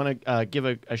one. I want to give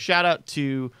a shout out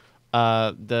to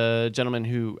the gentleman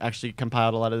who actually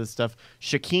compiled a lot of this stuff,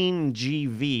 Shakeen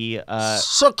GV.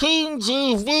 Shakeen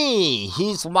GV.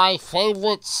 He's my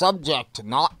favorite subject,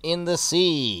 not in the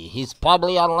sea. He's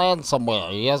probably on land somewhere.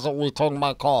 He hasn't returned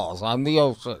my calls. I'm the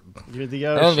ocean. You're the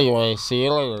ocean. Anyway, see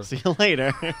you later. See you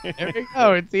later. There we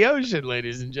go. It's the ocean,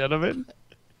 ladies and gentlemen.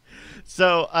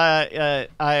 So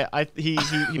he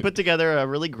put together a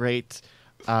really great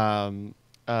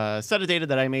set of data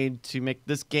that I made to make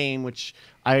this game, which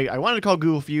I wanted to call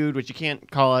Google Feud, which you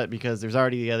can't call it because there's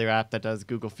already the other app that does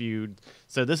Google Feud.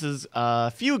 So this is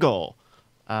Feuggle.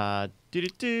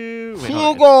 Feuggle.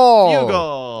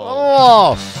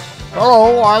 Oh,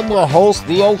 hello, I'm your host,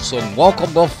 the Ocean.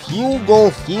 Welcome to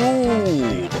Feuggle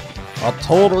Feud, a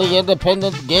totally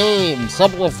independent game,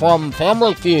 separate from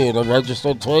Family Feud, a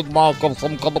registered trademark of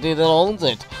some company that owns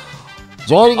it.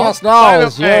 Joining us now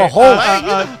is your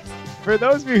host. For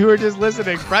those of you who are just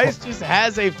listening, Bryce just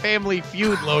has a Family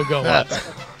Feud logo up.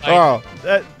 I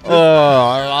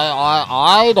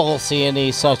don't see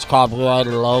any such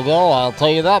copyrighted logo. I'll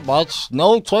tell you that much.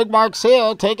 No trademarks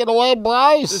here. Take it away,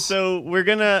 Bryce. So we're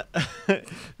gonna.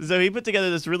 So he put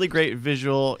together this really great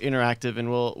visual interactive,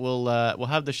 and we'll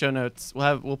have the show notes.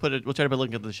 We'll try to put a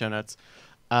link into the show notes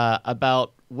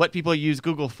about what people use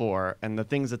Google for and the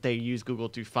things that they use Google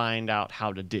to find out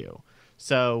how to do.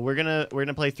 So we're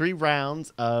gonna play 3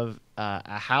 rounds of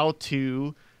a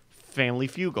how-to Family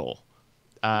Feuggle.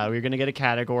 We're gonna get a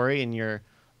category, and you're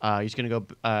just gonna go.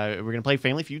 We're gonna play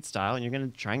Family Feud style, and you're gonna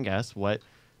try and guess what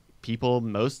people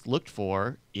most looked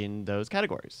for in those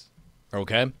categories.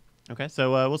 Okay.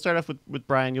 So we'll start off with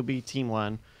Brian. You'll be team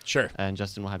 1. Sure. And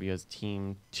Justin will have you as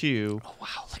team 2. Oh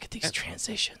wow! Look at these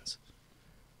transitions.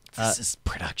 This is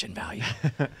production value.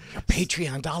 Your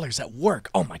Patreon dollars at work.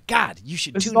 Oh my God! You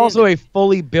should. This is tune also in. a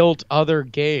fully built other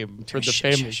game for the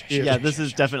Family Feud. Yeah, this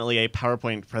is definitely a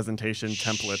PowerPoint presentation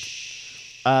template.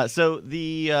 So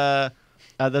the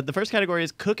first category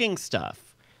is cooking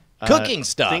stuff. Cooking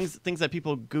stuff. Things that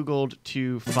people Googled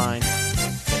to find.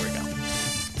 There we go.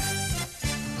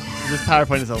 This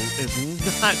PowerPoint is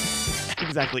not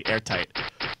exactly airtight.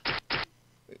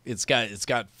 It's got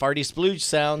farty splooge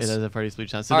sounds. It has a farty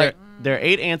splooge sound. So there are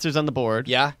 8 answers on the board.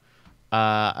 Yeah.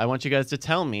 I want you guys to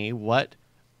tell me what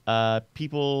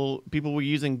people were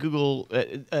using Google.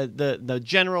 The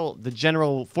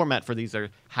general format for these are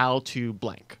how to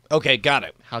blank. Okay, got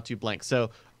it. How to blank.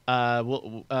 So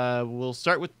we'll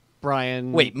start with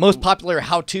Brian. Wait, most popular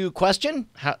how-to question?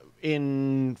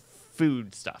 In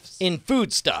food stuffs. In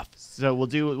food stuff. So we'll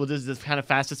do this kind of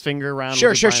fastest finger round.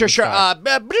 Sure.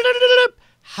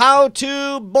 How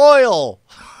to boil.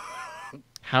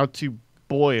 How to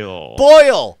boil.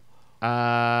 Boil.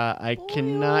 I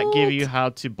cannot give you how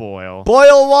to boil.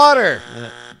 Boil water.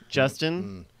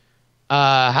 Justin?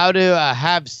 How to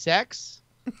have sex?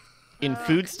 In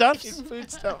food stuffs? In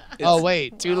food stuff. Oh,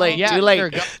 wait. Too late. Yeah, too late.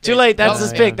 sure, Too late. That's Oh,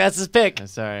 his yeah. pick. That's his pick.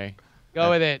 Sorry. Go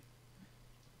with it.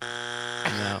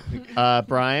 No.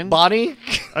 Brian? Bonnie?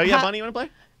 Oh, yeah, Bonnie, you want to play?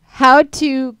 How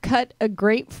to cut a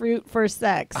grapefruit for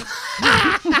sex.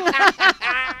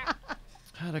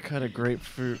 How to cut a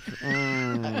grapefruit.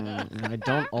 I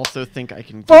don't also think I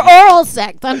can. For oral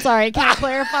sex. I'm sorry. Can I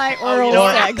clarify? Oral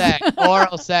sex.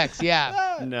 Oral sex,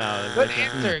 yeah. No. Good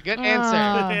answer. Good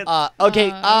answer.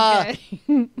 Okay.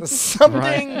 Okay.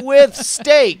 Something with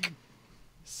steak.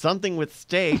 Something with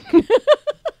steak.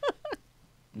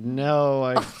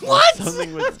 No. What?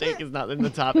 Something with steak is not in the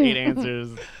top 8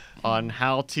 answers. on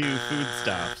how-to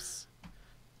foodstuffs.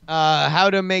 How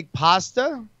to make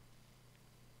pasta?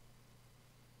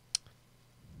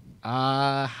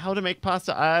 How to make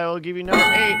pasta. I will give you number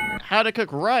 8. How to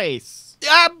cook rice.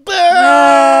 Ah, boo!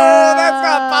 That's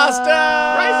not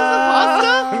pasta. Rice isn't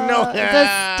pasta? No. It's a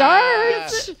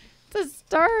starch. It's a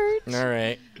starch. All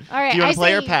right. All right. Do you want I to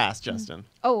play or say- pass, Justin?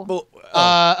 Oh.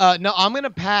 No, I'm gonna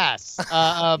pass.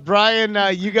 Brian,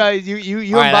 you guys, you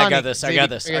All right, and I Bonnie. got this, I See if got you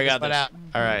this, figure I got one this. out.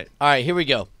 All right. All right, here we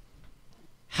go.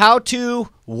 How to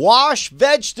wash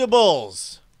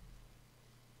vegetables.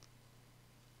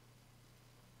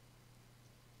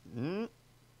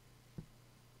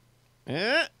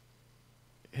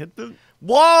 Hit the...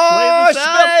 Wash this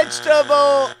up.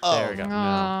 vegetable. Oh. There we go.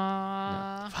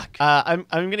 No. Fuck. I'm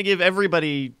going to give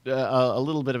everybody a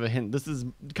little bit of a hint. This is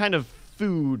kind of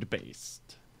food-based.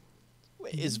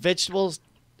 Is vegetables...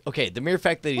 Okay, the mere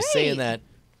fact that he's saying that...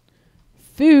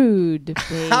 Food.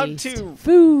 How based. to-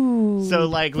 Food. So,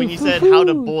 like, when you Food, said food, how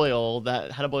to food. boil,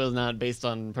 that how to boil is not based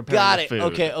on preparing Got the it. food.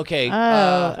 Okay, okay.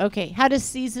 Oh, okay. How to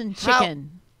season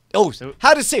chicken.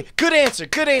 How to say... Good answer,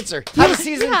 good answer. How to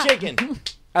season Yeah. chicken.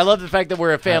 I love the fact that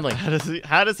we're a family.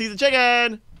 How to season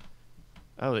chicken.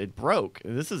 Oh, it broke.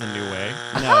 This is a new way.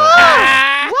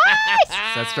 No. What?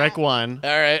 That's strike 1. All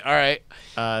right, all right.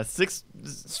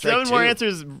 7 more 2.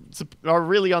 answers are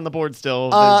really on the board still.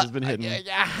 They've just been hidden.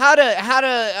 How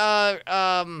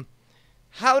to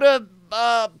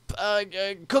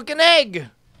cook an egg.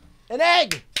 An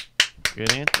egg.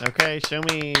 Good answer. Okay, show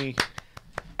me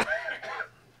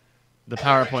the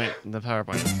PowerPoint. The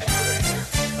PowerPoint.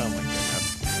 Oh my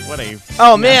goodness. What a.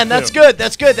 Oh man, that's good.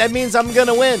 That's good. That means I'm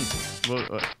gonna win.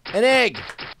 An egg.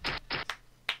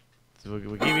 So we'll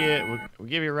give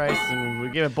you rice and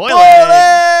we'll give it boiled Boiled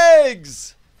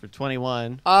eggs for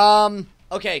 21.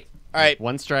 Okay. All right.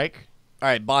 1 strike. All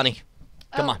right, Bonnie.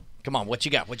 Come on. Come on. What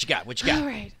you got? What you got? What you got? All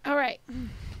right. All right.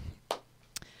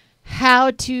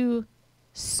 How to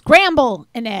scramble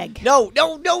an egg. No,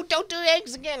 don't do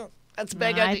eggs again. That's a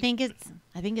bad I idea. think it's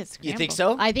scrambled. You think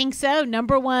so? I think so.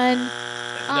 Number 1.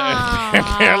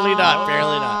 Apparently not.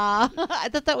 Apparently not. I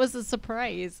thought that was a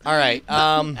surprise. All right.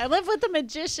 I live with the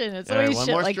magician. It's All right, always one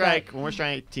shit more like strike. that. One more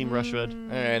strike. Team Rushwood.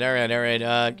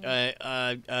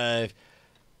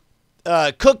 All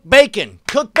right. Cook bacon.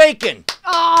 Cook bacon.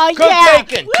 Oh, Cook yeah.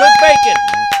 bacon. Cook bacon.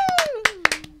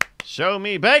 Show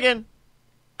me bacon.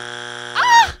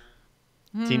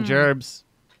 Team Gerbs,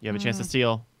 you have a chance to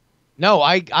steal. No,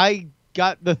 I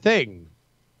got the thing.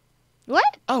 What?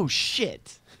 Oh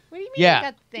shit! What do you mean Yeah. you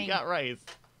got the thing? You got rice.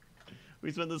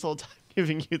 We spent this whole time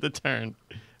giving you the turn,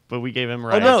 but we gave him Oh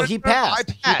rice. no, he passed. I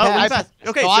passed. Oh, he I passed.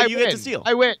 Okay, So so I you get to win. steal.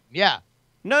 I win. Yeah.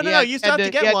 No, He you still have had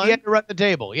to get he one. He had to run the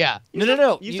table. Yeah.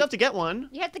 No. You still have to get one.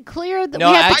 You have to clear the. No,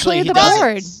 we have to actually, clear he the doesn't.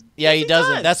 board. Yeah, he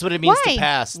doesn't. does. That's what it means Why? to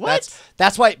pass. What?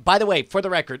 That's why. By the way, for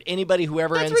the record, anybody who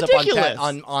ever That's ends ridiculous.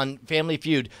 up on Family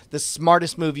Feud, the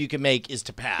smartest move you can make is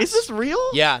to pass. Is this real?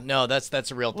 Yeah, no, that's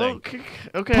a real Well, thing.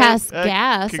 okay. Pass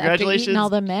gas after Congratulations, eating all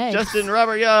them eggs. Justin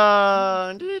Robert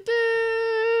Young.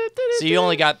 So you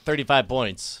only got 35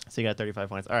 points. So you got 35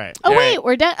 points. All right. Oh All wait, right.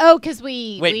 we're done. Oh, because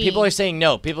we. Wait, people are saying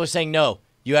no. People are saying no.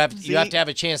 You have See, to have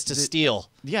a chance to steal.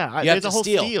 Yeah, You have there's to a whole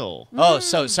steal. steal. Oh,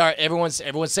 so sorry. Everyone's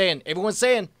saying.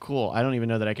 Cool. I don't even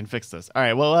know that I can fix this. All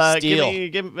right. Well, Steal.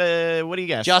 what do you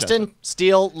guess, Justin,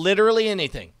 steal literally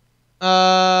anything.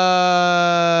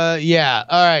 Yeah.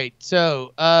 All right.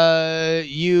 So,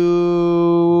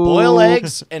 you Boil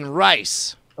eggs and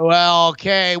rice. Well,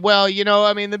 okay. Well,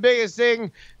 I mean, the biggest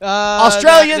thing.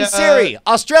 Australian Siri.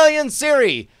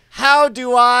 How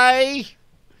do I?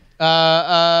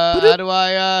 How do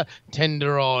I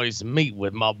tenderize meat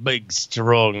with my big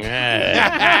strong egg?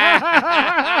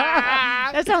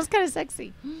 That sounds kind of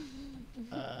sexy.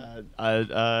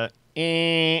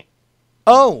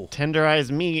 Oh,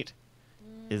 Tenderized meat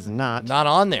is not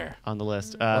on there. on the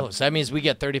list. So that means we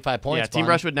get 35 points. yeah, Team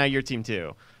Bonnie. Rushwood, now your team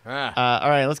too. Ah. All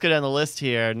right, let's go down the list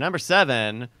here. Number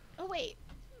 7. Oh wait.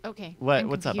 Okay. What- I'm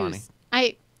what's up, Bonnie?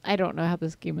 confused. I don't know how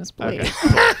this game is played. Okay.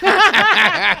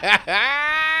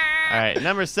 All right,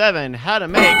 number 7. How to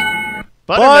make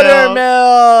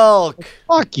Buttermilk.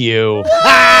 Fuck you.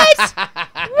 What?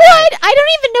 What? I don't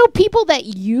even know people that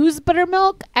use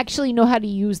buttermilk actually know how to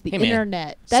use the Hey, man.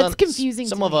 internet. That's confusing.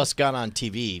 Some to of me. us got on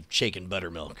TV shaking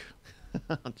buttermilk.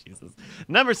 Oh, Jesus.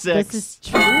 Number 6. This is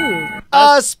true.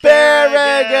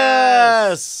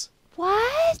 Asparagus.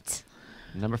 What?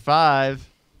 Number 5.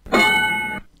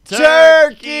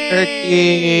 Turkey.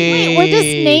 Wait, we're just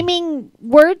naming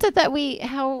words. I thought we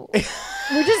how.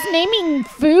 We're just naming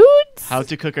foods? How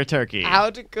to cook a turkey. How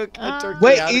to cook a turkey.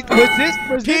 Wait, How to was this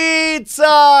pizza.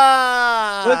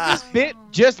 was this bit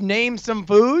just name some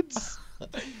foods?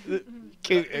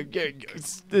 Keep is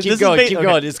going. ba- Keep okay.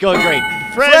 going. It's going great.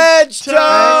 French toast.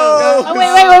 Oh,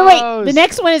 wait. The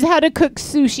next one is how to cook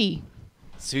sushi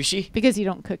Sushi. because you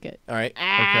don't cook it. All right.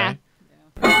 Okay.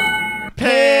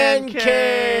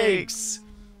 Pancakes.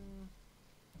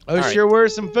 Oh, right. sure were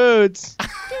some foods.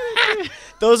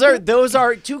 Those are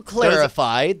to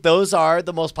clarify. Those are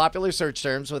the most popular search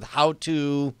terms with how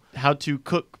to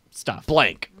cook stuff.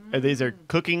 blank. These are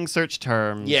cooking search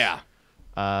terms. Yeah.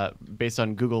 Based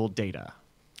on Google data.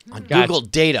 On Gotcha. Google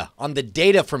data. On the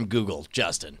data from Google,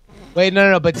 Justin. Wait,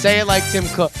 no, but say it like Tim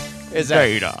Cook. Is that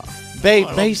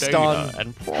Data. based on?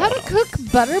 and How to cook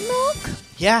buttermilk?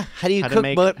 Yeah. How do you How to cook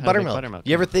make- how to make buttermilk? buttermilk.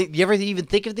 You ever even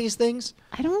think of these things?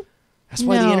 I don't. That's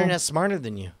why the No. internet's smarter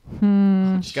than you.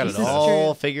 She's got it This is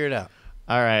all figured out.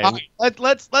 All right. All right,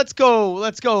 let's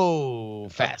go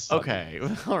fast. Okay.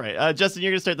 All right. Justin,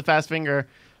 you're gonna start the fast finger.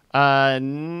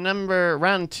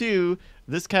 Round 2.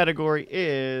 This category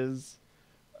is.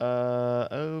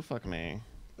 Oh fuck me.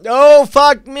 Oh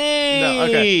fuck me! No,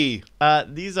 okay.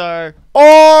 These are.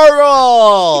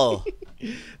 Oral.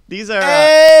 These are.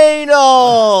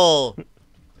 Anal.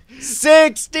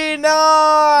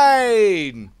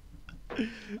 69.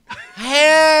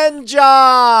 Hand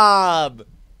job.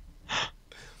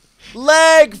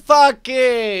 Leg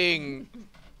fucking.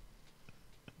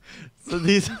 So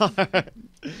these are.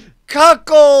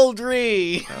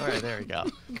 Cuckoldry. All right. There we go.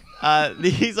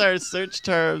 These are search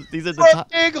terms. These are the For a top.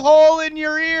 big hole in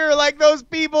your ear, like those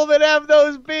people that have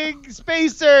those big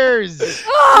spacers.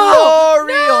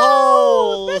 Glory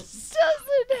holes. This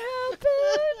doesn't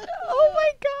happen. Oh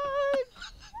my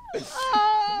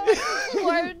god.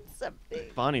 Learn something.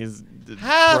 Bonnie's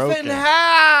Half broken. and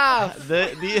half.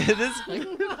 This.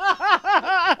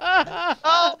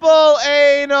 Double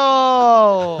anal.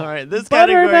 All right, this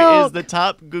category is Buttermilk. the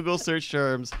top Google search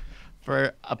terms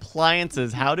for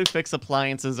appliances. How to fix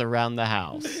appliances around the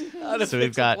house. So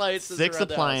we've got 6 around the house.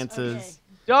 appliances.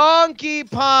 Donkey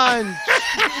punch.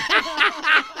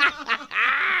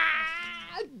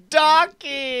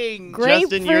 Docking.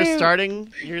 Justin, Grapefruit.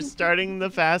 you're starting the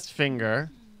fast finger.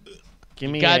 Give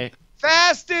me Got a.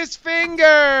 fastest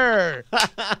finger.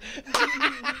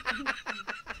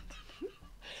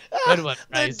 Good one, The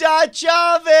Bryce. Dutch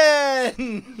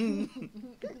oven.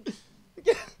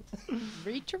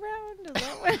 Reach around. Is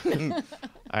that one? All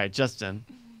right, Justin.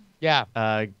 Yeah.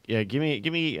 Yeah. Give me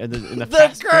in the The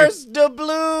fast cursed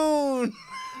doubloon.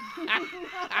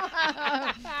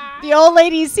 The old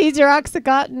lady sees her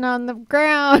oxycontin on the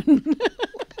ground.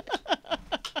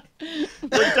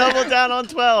 We're double down on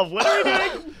 12. What are we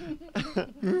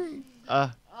doing?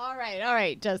 All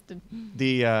right, Justin.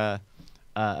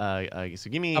 So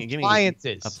give me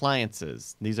Appliances.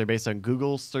 appliances. These are based on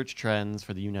Google search trends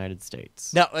for the United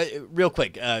States. Now, real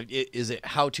quick, is it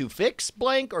how to fix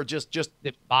blank or just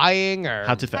Buying or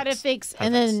How to fix. How to fix, How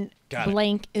and to then Got it.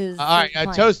 blank is. all right,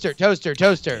 appliance. toaster.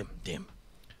 damn?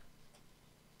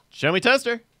 Show me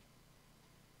toaster.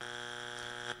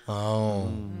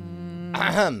 Oh.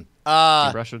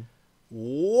 Keep rushing.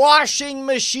 Washing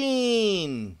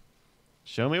machine.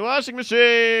 Show me washing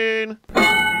machine.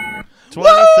 27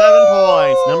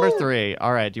 points. Number 3.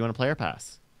 All right. Do you want to play or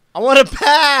pass? I want to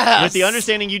pass. With the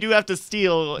understanding you do have to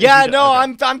steal. if Yeah, you do- no,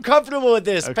 okay. I'm comfortable with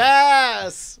this. Okay.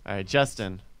 Pass. All right,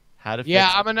 Justin. How to fix Yeah,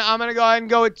 it. I'm gonna go ahead and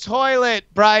go with toilet,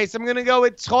 Bryce. I'm gonna go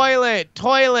with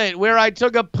toilet, where I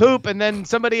took a poop and then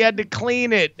somebody had to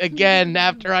clean it again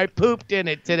after I pooped in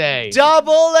it today.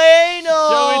 Double anal.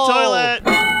 Show me toilet.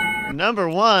 Number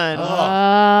 1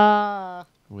 Uh,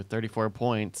 with 34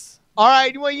 points. All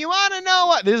right, well, you want to know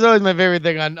what? This is always my favorite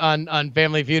thing on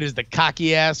Family Feud is the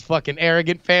cocky ass fucking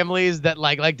arrogant families that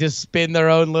like to spin their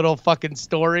own little fucking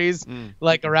stories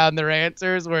like around their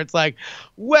answers, where it's like,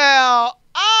 well,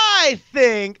 I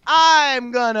think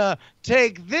I'm gonna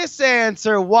take this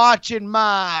answer watching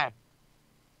my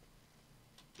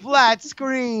flat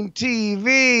screen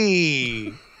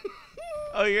TV.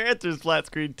 Oh, your answer is flat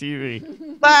screen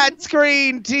TV. Flat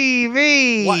screen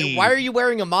TV. Why are you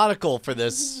wearing a monocle for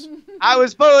this? I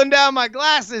was pulling down my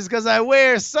glasses because I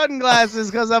wear sunglasses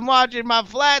because I'm watching my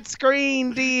flat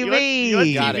screen TV. You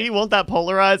want Got TV? it. Won't that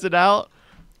polarize it out?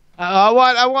 I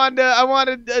want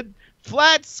a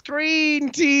flat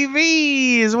screen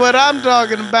TV is what I'm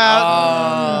talking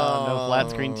about. No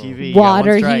flat screen TV. You got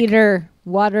water one strike. heater.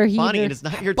 Water heater. Bonnie, it is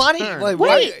not your Bonnie, turn.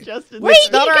 wait, Justin, Wait,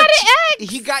 not he our got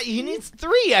t- an X. He needs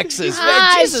 3 X's.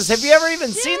 Ah, Jesus, have you ever even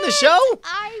seen the show?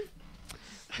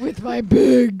 With my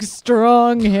big,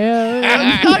 strong hands.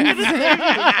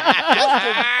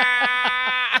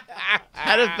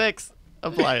 How to fix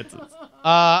appliances.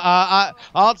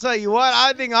 I'll tell you what.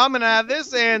 I think I'm gonna have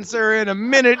this answer in a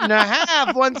minute and a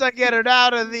half once I get it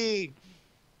out of the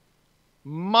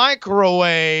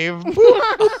microwave.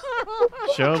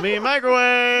 Show me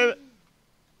microwave.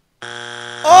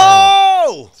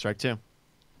 Oh! Strike 2.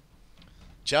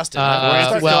 Justin.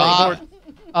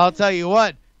 I'll tell you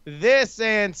what. This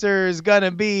answer is gonna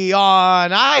be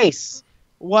on ice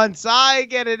once I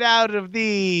get it out of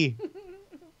the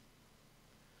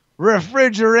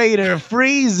refrigerator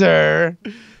freezer.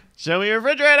 Show me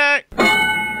refrigerator.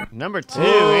 Number 2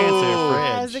 answer,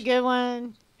 fridge. That's a good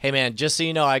one. Hey man, just so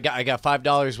you know, I got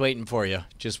 $5 waiting for you.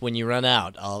 Just when you run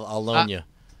out, I'll loan you.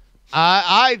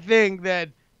 I think that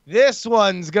this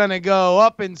one's gonna go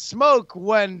up in smoke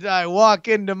when I walk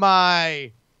into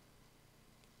my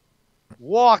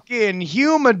walk-in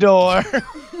humidor. All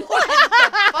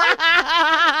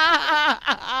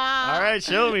right,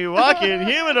 show me walk-in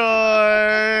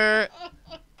humidor.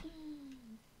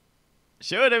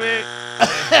 Show it to me.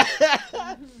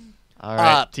 All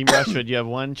right, Team Rushwood, you have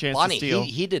one chance Lonnie, to steal.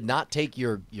 he did not take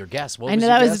your guess. What I was know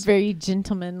your that guess? was very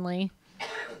gentlemanly.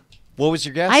 What was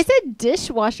your guess? I said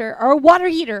dishwasher or water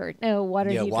heater. No, water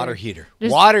heater. Yeah, water heater.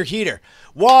 There's- Water heater.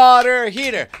 Water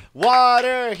heater.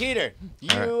 Water heater.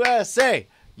 USA.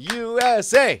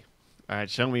 USA. All right,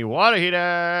 show me water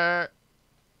heater.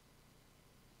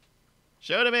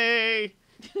 Show to me.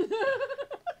 No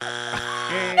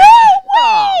way!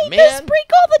 They man.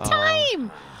 sprinkle all the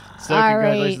time. So All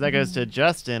congratulations. right. That goes to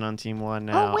Justin on Team 1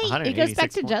 now. Oh wait, it goes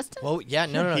back 186 to points. Justin. Oh, yeah.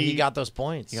 No. He got those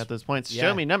points. You got those points. Yeah.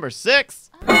 Show me number 6.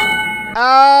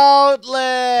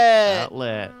 Outlet.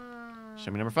 Outlet.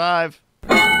 Show me number 5.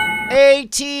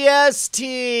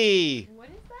 ATST. What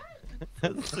is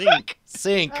that? Sink.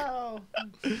 Sink. Oh.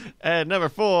 And number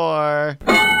 4.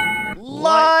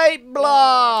 Light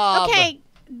blob. Okay,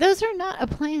 those are not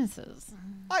appliances.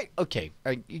 Okay.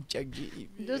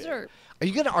 Those are. Are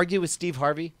you going to argue with Steve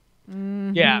Harvey?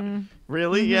 Yeah.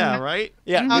 Really? Yeah, right?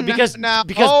 Yeah, because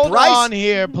hold Bryce, on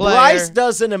here, player. Bryce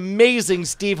does an amazing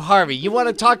Steve Harvey. You want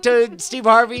to talk to Steve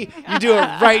Harvey? You do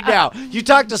it right now. You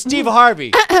talk to Steve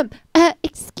Harvey.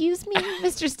 Excuse me,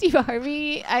 Mr. Steve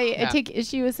Harvey. I take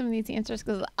issue with some of these answers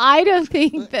because I don't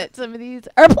think that some of these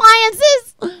are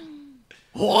appliances.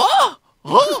 What?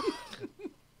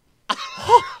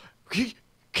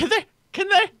 Can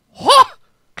they?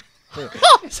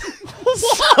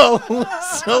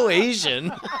 So Asian.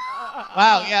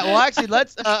 Wow. Yeah. Well, actually,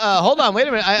 let's hold on. Wait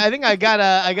a minute. I think I got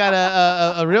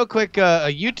a real quick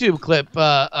YouTube clip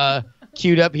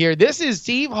queued up here. This is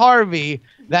Steve Harvey,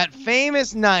 that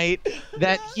famous night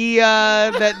that he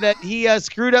that he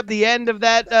screwed up the end of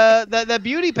that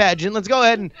beauty pageant. Let's go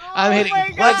ahead and I'm hitting.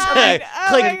 Let's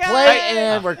click play,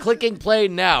 and we're clicking play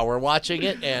now. We're watching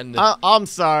it, and I'm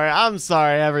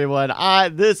sorry, everyone.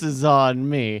 This is on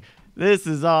me. This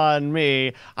is on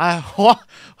me.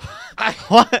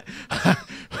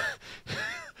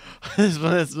 This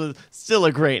was still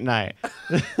a great night.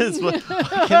 Can they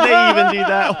even do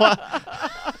that? All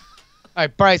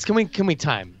right, Bryce, can we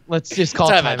time? Let's just call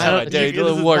time. This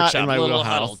little is workshop, not in my little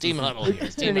wheelhouse. huddle, team huddle here,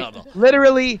 team huddle.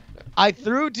 Literally, I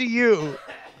threw to you.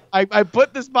 I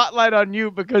put the spotlight on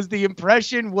you because the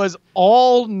impression was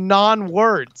all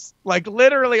non-words. Like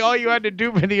literally, all you had to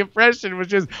do for the impression was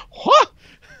just wha,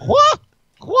 wha,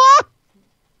 wha.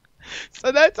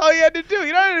 So that's all you had to do.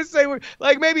 You don't have to say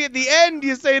like maybe at the end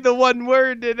you say the one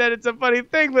word and then it's a funny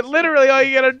thing, but literally all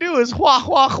you gotta do is wha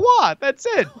wha wha. That's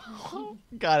it.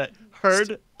 Got it.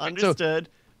 Heard, understood,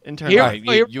 internally. Here- All right,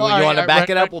 you want to back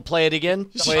it up? We'll play it again.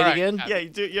 Play it All right. again. Yeah, you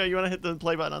do. Yeah, you want to hit the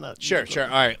play button on that? Sure. All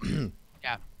right.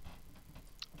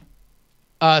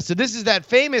 So this is that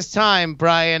famous time,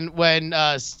 Brian, when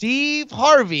Steve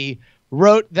Harvey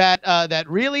wrote that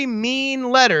really mean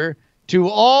letter to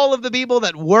all of the people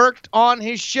that worked on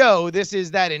his show. This is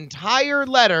that entire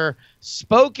letter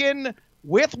spoken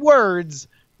with words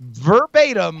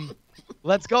verbatim.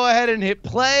 Let's go ahead and hit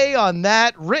play on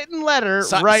that written letter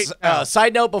right now.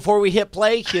 Side note before we hit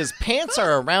play, his pants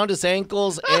are around his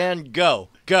ankles and go.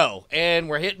 And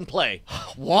we're hitting play.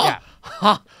 What?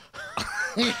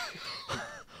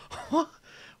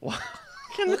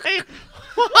 Can they?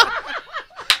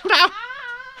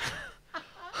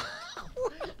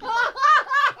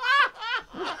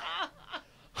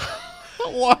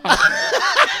 Wow.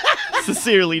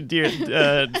 Sincerely, dear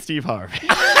Steve Harvey.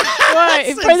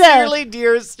 Sincerely,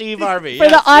 dear Steve Harvey. For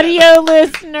the audio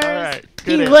listeners, All right, he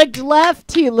good answer. looked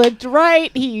left, he looked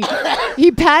right, he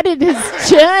patted his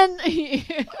chin.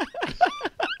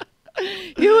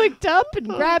 He looked up and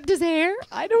grabbed his hair.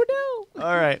 I don't know.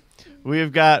 All right.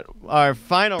 We've got our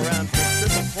final round for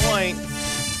triple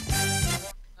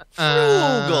points.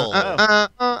 Frugal.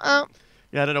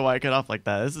 Yeah, I don't know why I cut off like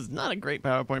that. This is not a great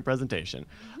PowerPoint presentation.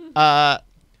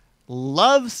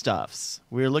 Love stuffs.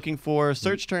 We're looking for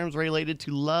search terms related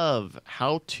to love.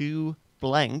 How to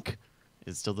blank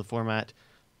is still the format.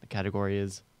 The category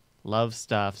is love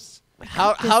stuffs.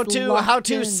 How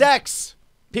to sex.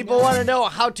 People want to know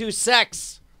how to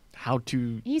sex. How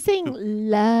to. He's saying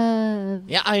love.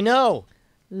 Yeah, I know.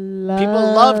 Love. People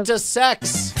love to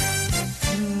sex.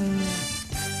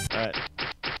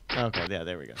 Okay, yeah,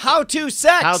 there we go. How to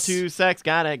sex. How to sex.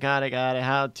 Got it.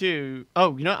 How to.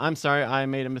 Oh, you know, I'm sorry. I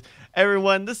made a mistake.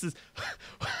 Everyone, this is.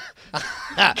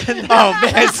 Oh,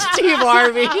 man. Steve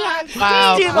Harvey.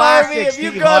 Wow, Steve classic Harvey. If you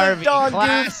Steve go to Harvey, Dog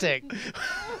classic.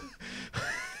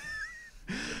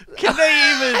 Can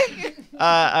they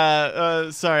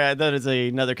even? Sorry, that is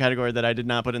another category that I did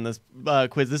not put in this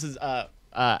quiz. This is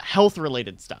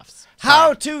health-related stuffs.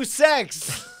 How to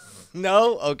sex.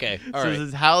 No? Okay. All So right. this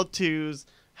is how to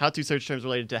search terms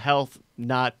related to health,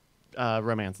 not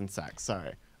romance and sex.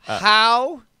 Sorry.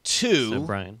 How So to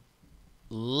Brian.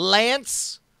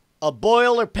 lance a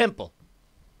boil or pimple.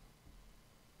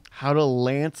 How to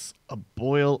lance a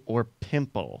boil or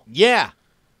pimple. Yeah.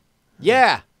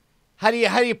 Yeah. How do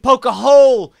you poke a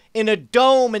hole in a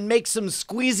dome and make some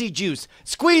squeezy juice?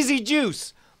 Squeezy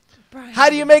juice. Brian. How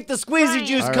do you make the squeezy Brian,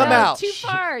 juice All come right. out? Too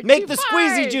far. Make too the far.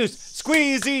 squeezy juice.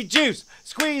 Squeezy juice.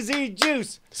 Squeezy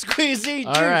juice. Squeezy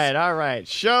juice. All right.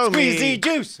 Show me. Squeezy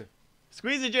juice.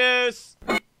 Squeezy juice.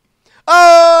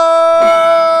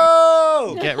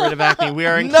 Oh! Get rid of acne. We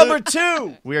are Number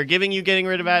 2. We are giving you getting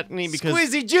rid of acne because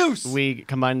Squeezy juice. we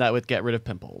combined that with get rid of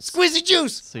pimples. Squeezy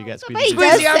juice. So you got Somebody squeezy juice.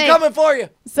 does Squeezy, I'm say- coming for you.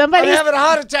 Somebody. I'm having a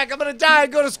heart attack. I'm going to die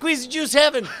and go to squeezy juice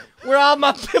heaven where all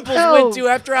my pimples went to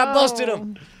after I busted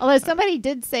them. Although somebody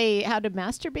did say how to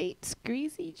masturbate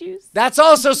squeezy juice. That's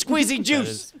also squeezy That juice.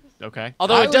 is- okay.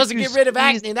 Although I it would doesn't do get rid of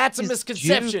squeeze acne. That's a juice.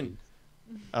 misconception.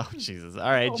 Oh Jesus! All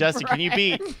right, Oh, Justin, can you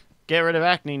Brian. beat get rid of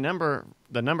acne?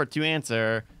 The number 2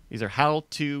 answer. These are how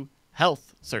to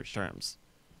health search terms.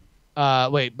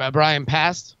 Wait, Brian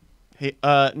passed. Hey,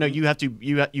 no, you have to.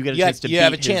 You get a chance to. You beat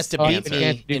have a chance to his beat answer. me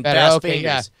Can't do in better. fast Okay,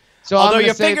 yeah. fingers. So I'm Although gonna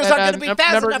your say fingers that, aren't going to be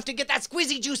fast number, enough to get that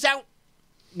squeezy juice out.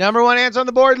 Number 1 answer on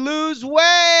the board: lose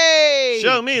weight.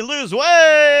 Show me lose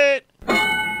weight.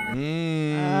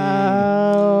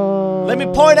 Oh. Let me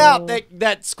point out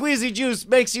that squeezy juice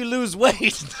makes you lose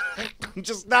weight.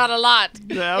 Just not a lot.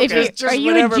 Yeah, If okay. you- Just Are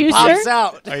you a whatever juicer? pops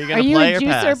out. Are you Are gonna you play a or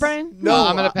juicer, pass? Brian? No,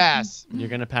 I'm gonna pass. You're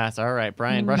gonna pass. All right,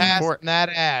 Brian. Rush Pass four that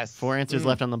ass. 4 answers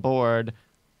left on the board.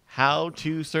 How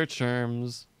to search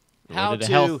terms How related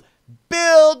to health.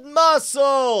 build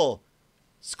muscle.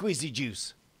 Squeezy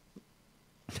juice.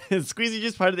 Is squeezy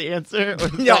just part of the answer? Or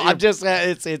is No, that I'm your- just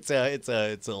it's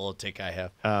a little tick I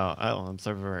have. Oh, I'm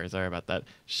so very sorry about that.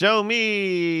 Show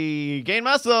me gain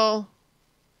muscle.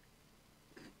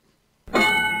 We're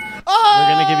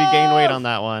gonna give you gain weight on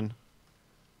that one.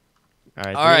 All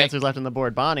right, All 3 right. answers left on the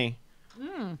board. Bonnie,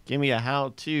 give me a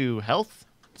how to health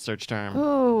search term.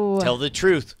 Oh. Tell the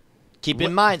truth. Keep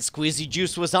in mind, squeezy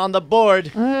juice was on the board.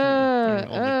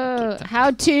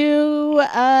 How to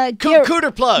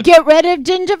Cooter plug. get rid of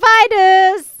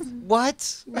gingivitis.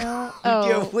 What? No.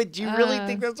 Yeah, would you really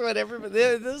think that's what everybody?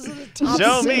 This is the top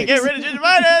Show me 6. get rid of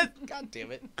gingivitis. God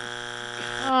damn it! No,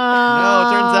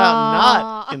 it turns out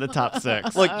not in the top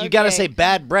 6. Look, you gotta Okay. say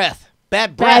bad breath.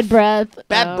 Bad breath. Bad breath.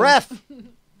 Bad Oh. breath.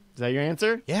 Is that your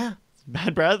answer? Yeah.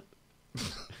 Bad breath.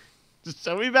 Just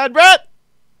show me bad breath.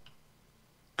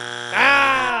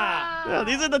 Yeah,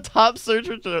 these are the top search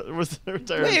terms.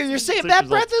 Wait, you're saying bad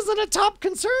breath isn't a top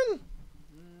concern?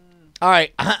 All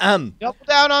right. Double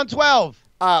down on 12.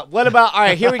 What about? All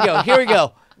right. Here we go. Here we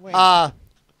go.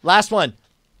 Last one.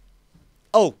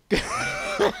 Oh.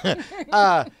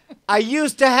 I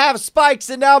used to have spikes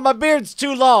and now my beard's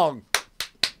too long.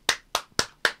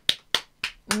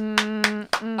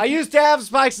 I used to have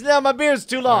spikes and now my beard's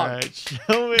too long. All right,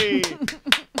 show me.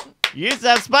 You used to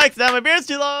have spikes, now my beard's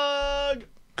too long.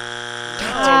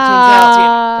 Down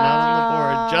on the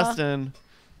board. Justin,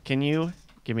 can you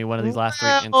give me one of these last 3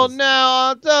 Well, answers? now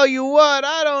I'll tell you what.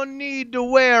 I don't need to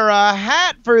wear a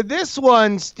hat for this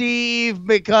one, Steve,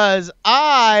 because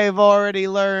I've already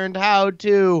learned how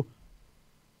to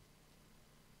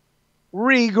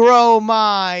regrow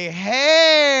my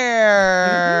hair.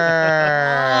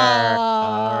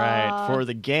 All right, for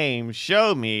the game,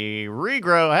 show me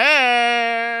regrow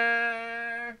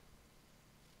hair.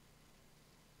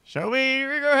 Show me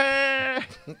regrow hair.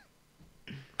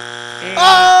 Oh!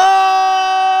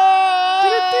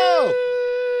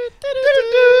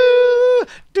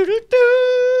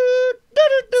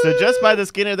 So just by the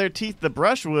skin of their teeth, the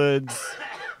Brushwoods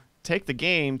take the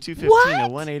game 215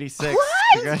 to 186.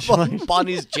 Congratulations.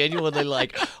 Bonnie's genuinely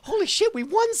like, holy shit, we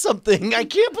won something. I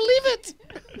can't believe it.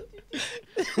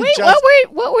 Wait,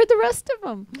 what were the rest of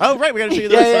them? Oh, right. We got to show you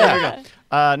this. Yeah. Here we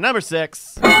go. Number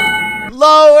 6.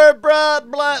 Lower blood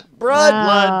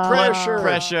Wow.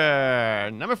 pressure.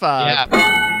 Number 5. Yeah.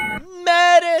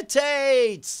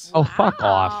 Meditates. Oh, fuck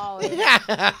off.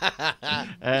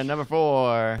 And number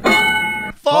 4.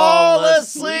 Fall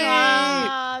asleep.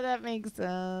 Ah, that makes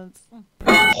sense.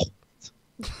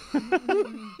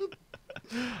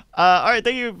 All right,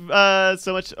 thank you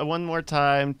so much one more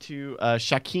time to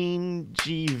Shakeen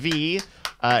GV.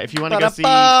 If you want to go see, if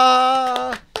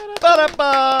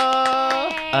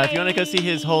you want to go see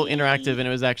his whole interactive, and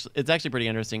it's actually pretty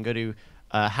interesting. Go to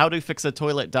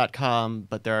howtofixatoilet.com,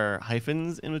 but there are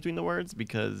hyphens in between the words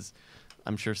because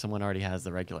I'm sure someone already has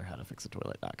the regular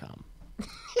howtofixatoilet.com.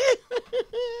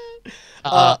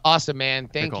 Awesome, man.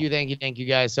 Thank cool. you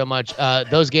guys so much.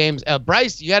 Those games,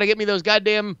 Bryce, you got to get me those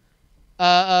goddamn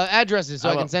addresses so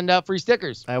I can send out free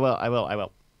stickers. I will.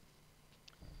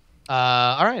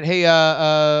 All right. Hey,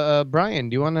 Brian,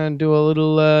 do you want to do a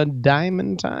little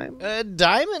diamond time?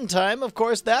 Diamond Time, of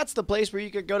course, that's the place where you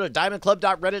could go to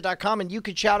diamondclub.reddit.com and you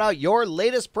could shout out your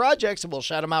latest projects, and we'll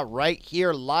shout them out right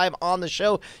here live on the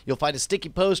show. You'll find a sticky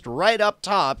post right up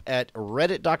top at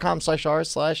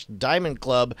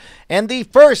reddit.com/r/diamondclub. And the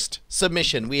first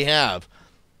submission we have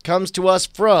comes to us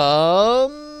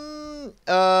from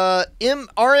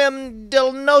RM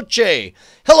Del Noche.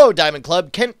 Hello, Diamond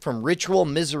Club. Kent from Ritual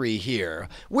Misery here.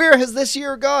 Where has this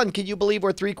year gone? Can you believe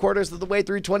we're 3/4 of the way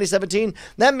through 2017?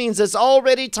 That means it's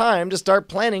already time to start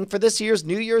planning for this year's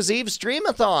New Year's Eve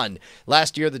streamathon.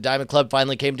 Last year, the Diamond Club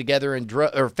finally came together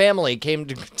family came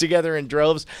together in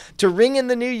droves to ring in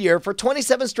the new year. For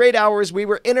 27 straight hours, we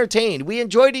were entertained. We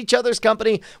enjoyed each other's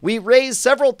company. We raised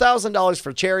several $1,000s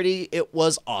for charity. It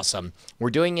was awesome. We're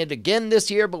doing it again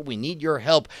this year, but we need your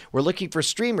help. We're looking for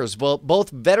streamers, both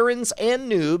veterans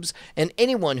and noobs, and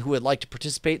anyone who would like to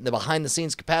participate in the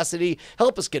behind-the-scenes capacity.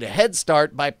 Help us get a head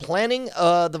start by planning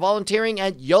the volunteering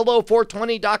at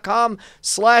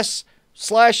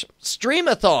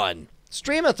YOLO420.com/streamathon.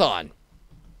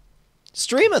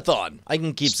 Streamathon. I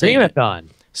can keep saying it.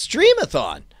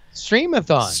 Streamathon.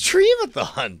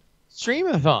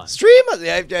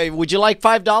 Would you like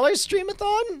 $5?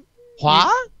 Streamathon?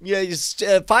 What? Yeah,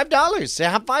 $5.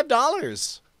 Have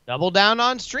 $5. Double down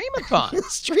on Streamathon.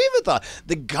 Streamathon.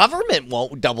 The government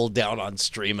won't double down on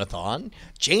Streamathon.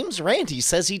 James Randi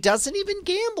says he doesn't even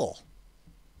gamble.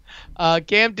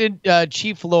 Campton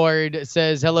Chief Lord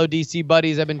says, hello, DC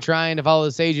buddies. I've been trying to follow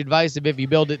the sage advice of if you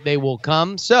build it, they will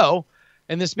come. So,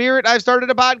 in the spirit, I've started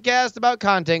a podcast about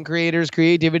content creators,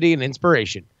 creativity, and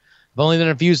inspiration. I've only done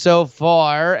a few so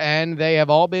far, and they have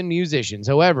all been musicians.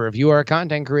 However, if you are a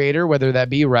content creator, whether that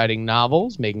be writing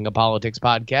novels, making a politics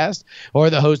podcast, or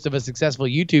the host of a successful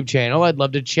YouTube channel, I'd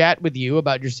love to chat with you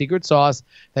about your secret sauce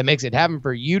that makes it happen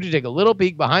for you to take a little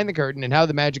peek behind the curtain and how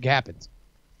the magic happens.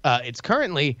 It's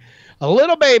currently a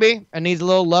little baby and needs a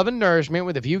little love and nourishment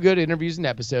with a few good interviews and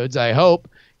episodes. I hope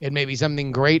it may be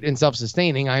something great and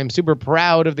self-sustaining. I am super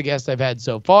proud of the guests I've had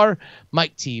so far.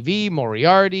 Mike TV,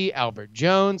 Moriarty, Albert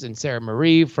Jones, and Sarah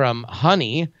Marie from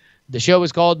Honey. The show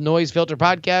is called Noise Filter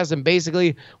Podcast, and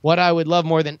basically what I would love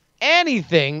more than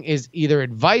anything is either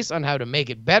advice on how to make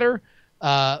it better,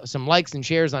 some likes and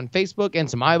shares on Facebook, and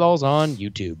some eyeballs on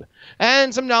YouTube,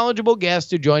 and some knowledgeable guests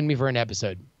to join me for an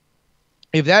episode.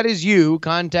 If that is you,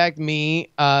 contact me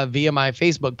via my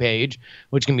Facebook page,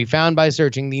 which can be found by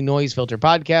searching the Noise Filter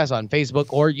Podcast on Facebook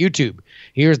or YouTube.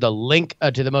 Here's the link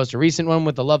to the most recent one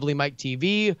with the lovely Mike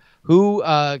TV, who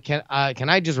can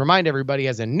I just remind everybody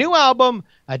has a new album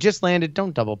just landed.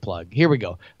 Don't double plug. Here we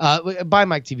go. Buy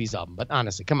Mike TV's album, but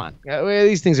honestly, come on.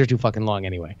 These things are too fucking long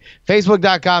anyway.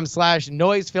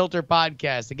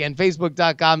 Facebook.com/NoiseFilterPodcast. Again,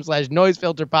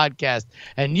 Facebook.com/NoiseFilterPodcast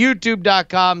and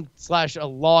YouTube.com/a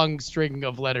long string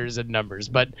of letters and numbers.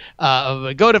 But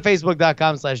go to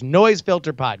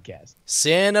Facebook.com/NoiseFilterPodcast.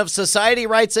 Sin of Society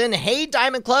writes in, hey,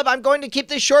 Diamond Club, I'm going to keep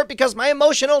this short because my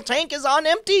emotional tank is on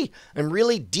empty. I'm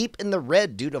really deep in the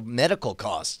red due to medical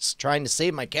costs, trying to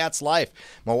save my cat's life.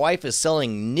 My wife is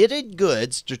selling knitted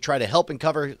goods to try to help and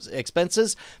cover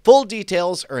expenses. Full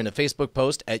details are in a Facebook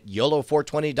post at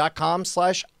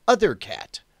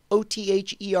YOLO420.com/othercat.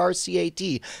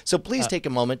 OTHERCAT. So please take a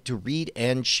moment to read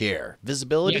and share.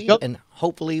 Visibility and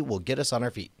hopefully will get us on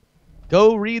our feet.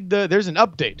 Go read there's an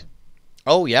update.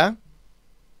 Oh, yeah?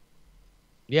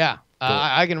 Yeah,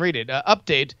 I can read it.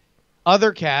 Update,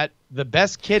 Other Cat, the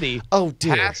best kitty, oh,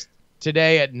 dear. passed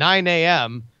today at 9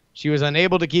 a.m. She was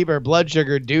unable to keep her blood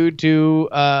sugar due to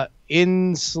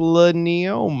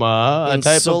insulinoma, a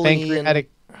type of pancreatic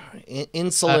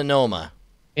insulinoma.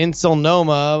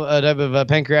 Insulinoma, a type of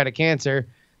pancreatic cancer.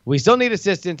 We still need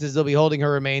assistance as they'll be holding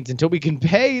her remains until we can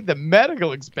pay the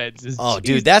medical expenses. Oh, Jeez.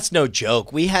 dude, that's no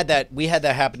joke. We had that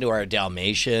happen to our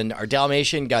Dalmatian. Our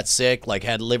Dalmatian got sick, like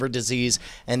had liver disease,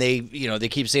 and they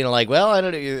keep saying like, well, I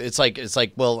don't know. It's like,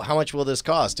 well, how much will this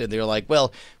cost? And they're like,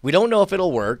 well, we don't know if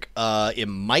it'll work. It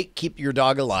might keep your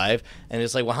dog alive. And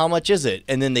it's like, well, how much is it?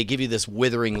 And then they give you this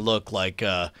withering look, like,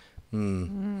 and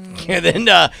then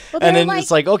it's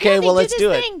like, okay, well, let's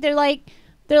do it.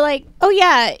 They're like, oh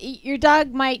yeah, your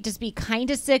dog might just be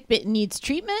kind of sick, but it needs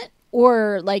treatment,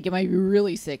 or like it might be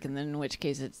really sick, and then in which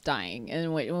case it's dying,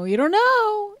 and we don't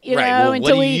know, know, well,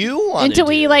 until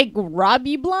we like rob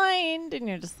you blind, and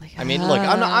you're just like, I mean, look,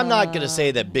 I'm not gonna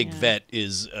say that Big Vet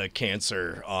is a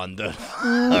cancer on the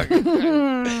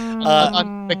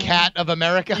on the cat of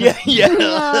America. Yeah.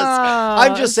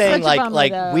 I'm just saying, such a bummer,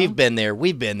 like though. we've been there.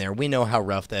 We know how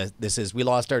rough this is. We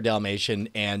lost our Dalmatian,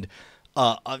 and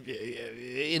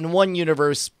in one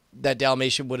universe, that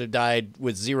Dalmatian would have died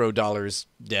with $0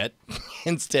 debt.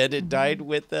 Instead, it died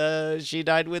with she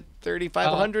died with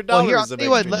 $3,500. Well, here, I'll tell you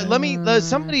what. Let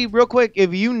somebody real quick.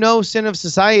 If you know Sin of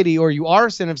Society or you are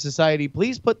Sin of Society,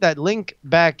 please put that link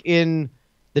back in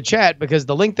the chat, because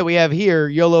the link that we have here,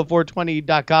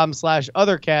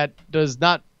 YOLO420.com/othercat, does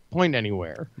not point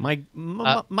anywhere. My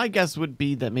guess would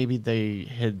be that maybe they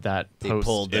hid that They post.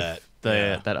 pulled that.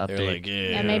 That update. They're like,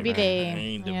 Yeah, maybe they.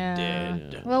 kind of Yeah.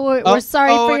 dead. Well, we're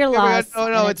sorry for your loss.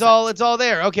 No, it's all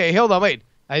there. Okay, hold on, wait.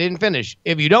 I didn't finish.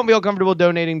 If you don't feel comfortable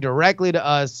donating directly to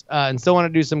us and still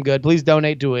want to do some good, please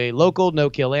donate to a local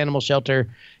no-kill animal shelter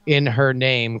in her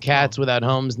name. Cats without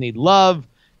homes need love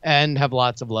and have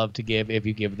lots of love to give if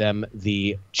you give them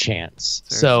the chance.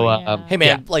 So, Hey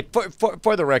man, like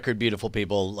for the record, beautiful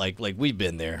people, like we've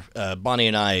been there. Bonnie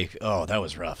and I. Oh, that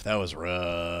was rough.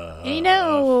 You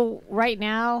know, right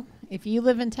now, if you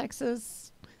live in Texas,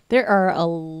 there are a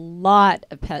lot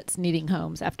of pets needing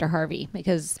homes after Harvey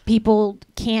because people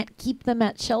can't keep them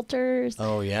at shelters.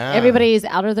 Oh yeah. Everybody's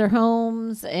out of their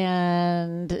homes,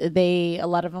 and a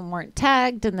lot of them weren't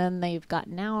tagged, and then they've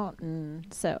gotten out, and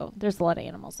so there's a lot of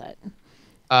animals that.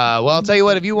 Well, I'll tell you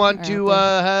what. If you want to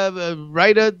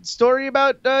write a story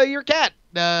about your cat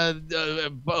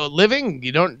living,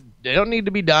 they don't need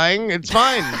to be dying. It's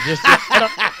fine. Just head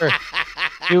over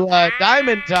to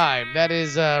Diamond Time. That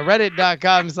is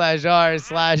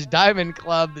reddit.com/r/Diamond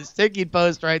Club. The sticky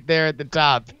post right there at the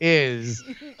top is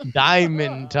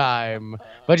Diamond Time.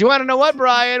 But you want to know what,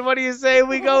 Brian? What do you say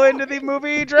we go into the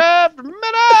movie draft minute?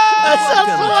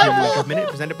 Welcome to Minute,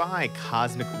 presented by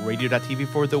CosmicRadio.tv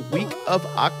for the week of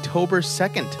October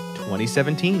 2nd,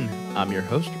 2017. I'm your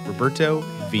host, Roberto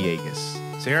Villegas.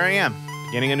 So here I am,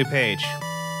 beginning a new page.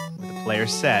 With the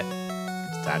players set,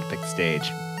 it's time to pick the stage.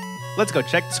 Let's go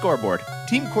check the scoreboard.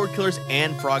 Team Cord Killers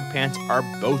and Frog Pants are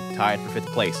both tied for 5th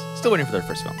place, still waiting for their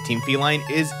first film. Team Feline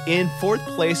is in 4th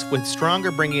place with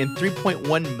Stronger, bringing in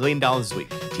 $3.1 million this week.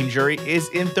 Team Jury is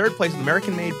in 3rd place with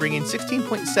American Made, bringing in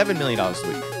 $16.7 million this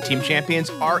week. Team Champions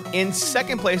are in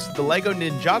 2nd place with the Lego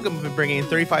Ninjago Movement, bringing in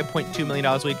 $35.2 million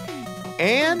this week.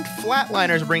 And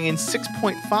Flatliners bring in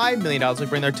 $6.5 million, we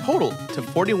bring their total to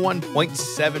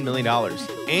 $41.7 million.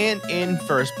 And in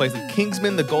 1st place with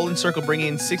Kingsman, the Golden Circle, bringing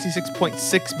in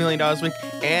 $66.6 million a week.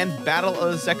 And Battle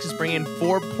of the Sexes bringing in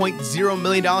 $4.0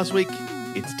 million a week.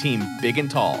 It's Team Big and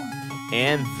Tall.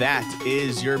 And that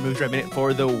is your Movie Drive Minute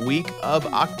for the week of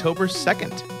October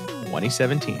 2nd,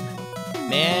 2017.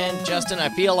 Man, Justin, I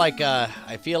feel like Team.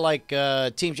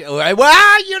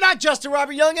 Wow, you're not Justin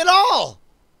Robert Young at all.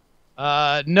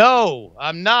 No,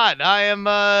 I'm not. I am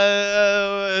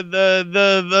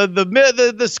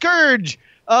the scourge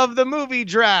of the movie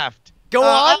draft. Go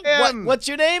on. What's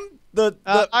your name? I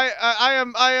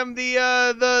am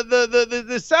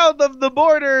the south of the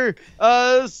border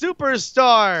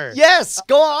superstar. Yes,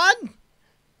 go on.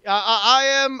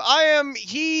 I am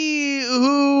he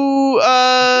who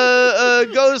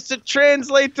goes to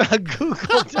translate to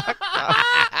Google.com.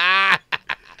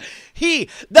 He,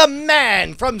 the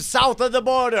man from south of the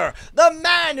border, the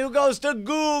man who goes to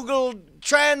Google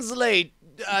Translate,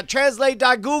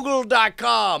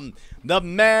 translate.google.com, the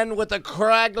man with a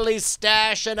craggly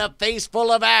stash and a face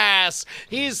full of ass.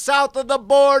 He's south of the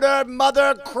border,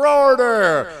 Mother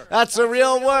Crowder. That's a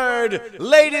real word.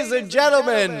 Ladies and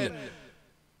gentlemen,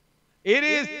 it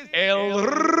is El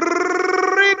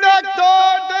Redactor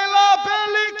de la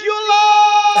Película.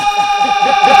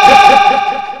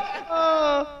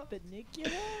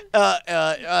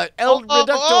 El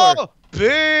Redactor.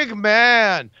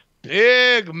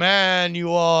 Big big man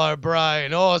you are,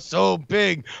 Brian. Oh, so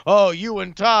big. Oh, you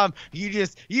and Tom, you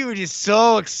were just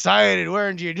so excited,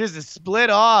 weren't you? Just to split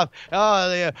off.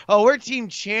 Oh, yeah. Oh, we're team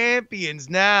champions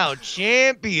now.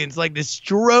 Champions like to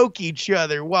stroke each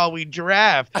other while we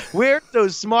draft. We're so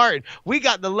smart. We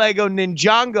got the Lego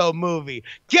Ninjago movie.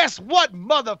 Guess what,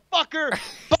 motherfucker?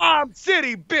 Bomb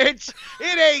City, bitch.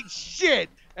 It ain't shit.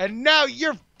 And now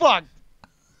you're fucked.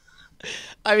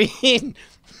 I mean,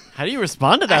 How do you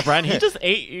respond to that, Brian? He just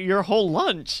ate your whole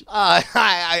lunch.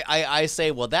 I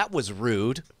say, well, that was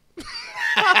rude.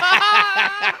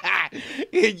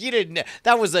 You didn't.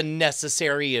 That was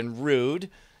unnecessary and rude.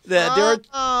 Well,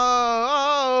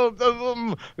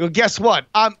 guess what?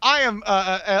 I am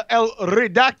el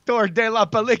redactor de la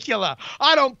película.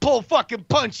 I don't pull fucking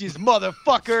punches,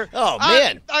 motherfucker. Oh,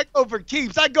 man. I go for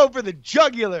keeps. I go for the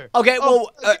jugular. Okay, well,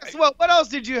 guess what? What else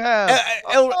did you have?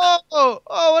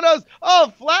 What else?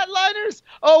 Oh, flatliners?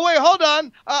 Oh, wait, hold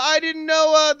on. I didn't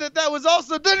know that was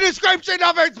also the description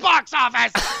of its box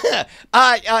office.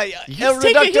 He's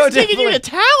taking you to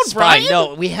town, Brian.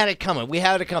 No, we had it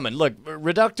coming. Look,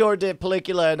 Reductor de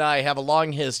Película and I have a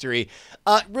long history.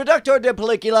 Reductor de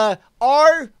Película,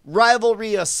 our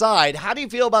rivalry aside, how do you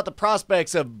feel about the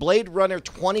prospects of Blade Runner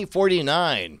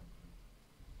 2049? You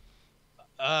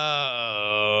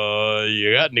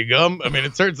got any gum? I mean,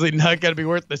 it's certainly not going to be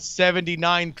worth the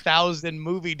 79,000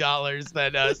 movie dollars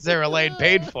that Sarah Lane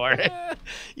paid for it.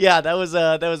 Yeah, that was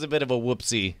a bit of a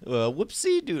whoopsie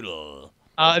doodle.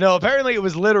 No, apparently it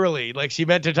was literally like she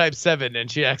meant to type 7 and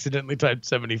she accidentally typed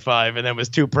 75 and then was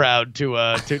too proud to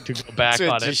go back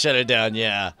on it. To shut it down,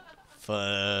 yeah.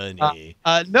 Funny.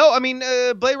 No, I mean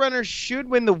Blade Runner should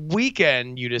win the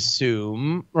weekend, you'd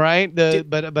assume, right?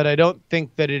 But I don't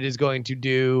think that it is going to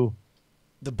do.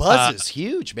 The buzz is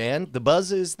huge, man. The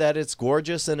buzz is that it's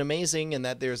gorgeous and amazing and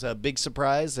that there's a big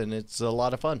surprise and it's a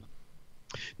lot of fun.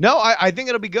 No, I think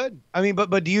it'll be good. I mean,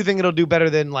 but do you think it'll do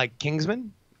better than like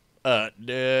Kingsman?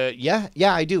 Yeah,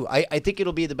 I do. I think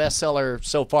it'll be the bestseller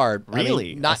so far.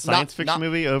 Really? I mean, not a science fiction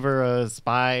movie over a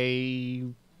spy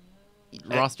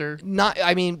roster?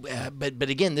 But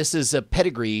again, this is a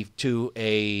pedigree to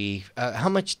a. How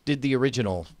much did the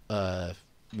original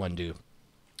one do?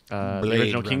 The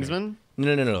original Kingsman?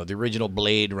 No. The original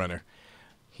Blade Runner.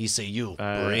 He say you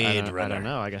Blade Runner. I don't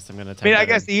know. I guess I'm gonna. I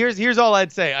guess here's all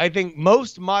I'd say. I think more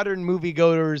modern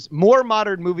moviegoers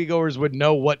would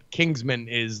know what Kingsman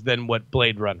is than what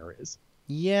Blade Runner is.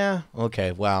 Yeah.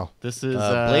 Okay. Wow. This is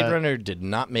Blade Runner did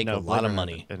not make a lot of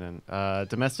money.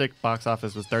 Domestic box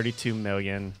office was 32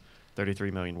 million,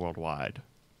 33 million worldwide.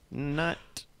 Not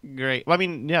great. Well, I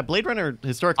mean, yeah, Blade Runner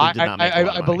historically did not make a lot of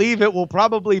money. I believe it will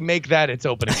probably make that its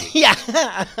opening. Yeah.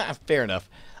 Fair enough.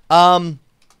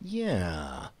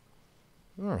 Yeah.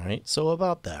 All right. So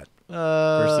about that.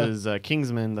 Versus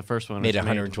Kingsman, the first one made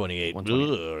 128.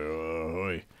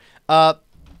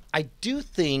 I do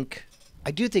think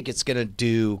it's gonna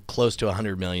do close to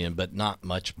 100 million, but not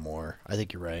much more. I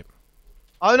think you're right.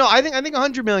 Oh no, I think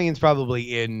 100 million is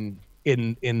probably in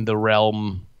the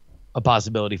realm of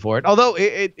possibility for it. Although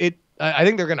I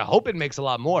think they're gonna hope it makes a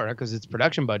lot more because its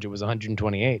production budget was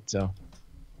 128. So.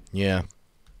 Yeah.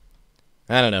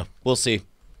 I don't know. We'll see.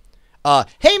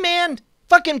 Hey man,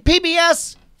 fucking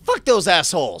PBS, fuck those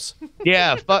assholes.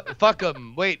 Yeah, fuck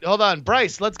them. Wait, hold on,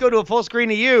 Bryce. Let's go to a full screen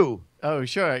of you. Oh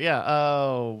sure, yeah.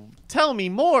 Oh, tell me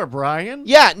more, Brian.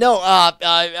 Yeah, no.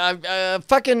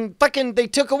 Fucking. They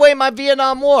took away my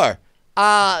Vietnam War.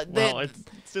 Well, it's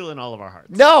still in all of our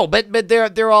hearts. No, but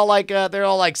they're all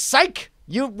like psych.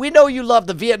 We know you love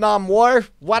the Vietnam War.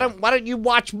 Why don't you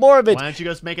watch more of it? Why don't you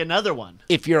just make another one?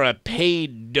 If you're a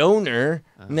paid donor,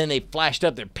 and then they flashed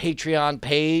up their Patreon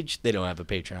page. They don't have a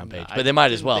Patreon page, but they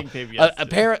might as well.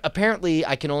 Apparently,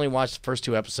 I can only watch the first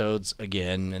 2 episodes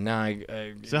again, and now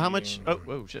So how much?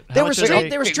 Oh shit! They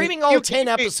were streaming all 10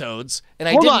 episodes, and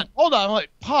Hold on, wait,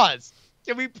 pause.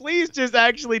 Can we please just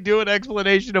actually do an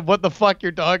explanation of what the fuck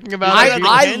you're talking about?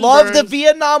 I love the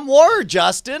Vietnam War,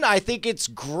 Justin. I think it's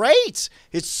great.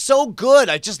 It's so good.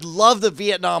 I just love the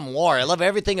Vietnam War. I love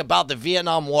everything about the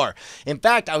Vietnam War. In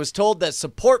fact, I was told that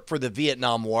support for the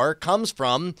Vietnam War comes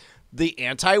from the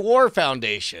Anti-War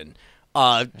Foundation.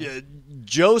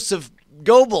 Joseph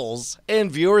Goebbels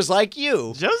and viewers like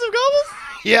you. Joseph Goebbels?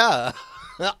 Yeah.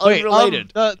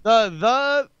 Unrelated. From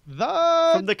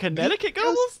the Connecticut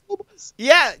Goebbels?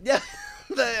 Yeah.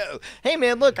 Hey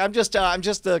man, look, I'm just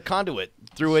the conduit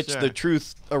through which the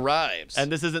truth arrives.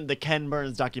 And this isn't the Ken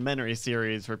Burns documentary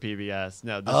series for PBS.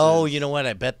 No. You know what?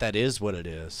 I bet that is what it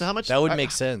is. So how much? That would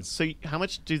make sense. So how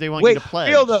much do they want you to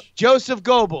pledge? Joseph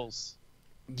Goebbels.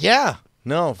 Yeah.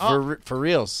 No, for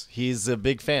reals. He's a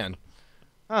big fan.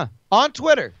 Huh. On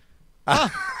Twitter.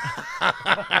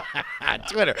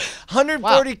 Twitter.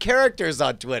 140 characters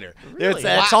on Twitter. Really?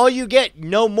 That's all you get.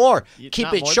 No more. Keep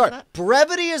not it more than short. that?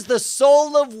 Brevity is the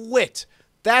soul of wit.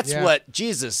 That's Yeah. what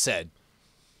Jesus said.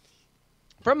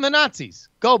 From the Nazis.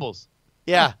 Goebbels.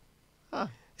 Yeah. Huh.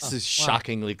 This is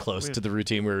shockingly close to the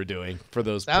routine we were doing for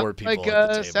those Sounds poor people like, at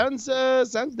the table.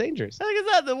 sounds dangerous. I think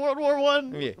is that the World War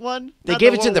One Yeah. one? They Not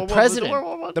gave it to World the War One, was it president. World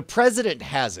War One? The president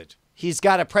has it. He's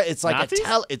got it's like Nazis?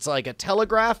 it's like a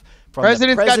telegraph from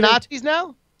President's the got president. Nazis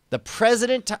now? The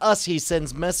president to us, he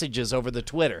sends messages over the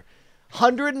Twitter.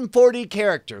 140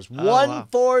 characters. wow.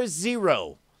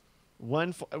 140.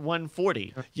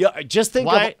 140. Yeah, just think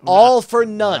Why of all not? for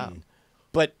none,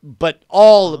 but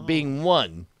all being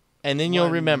one, and then you'll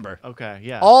One. remember. Okay,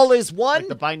 yeah. All is one, Like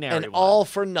the binary and one. all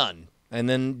for none, and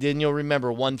then you'll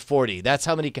remember 140. That's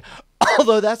how many.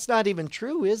 Although that's not even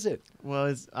true, is it?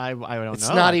 Well, I don't know. It's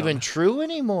I not don't even know. true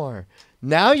anymore.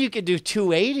 Now you can do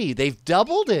 280. They've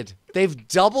doubled it. They've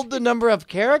doubled the number of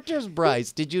characters,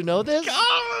 Bryce. Did you know this?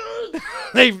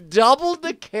 They've doubled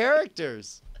the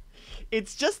characters.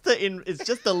 It's just the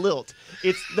lilt.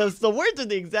 It's the words are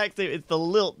the exact same. It's the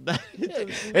lilt.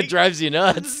 It drives you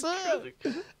nuts.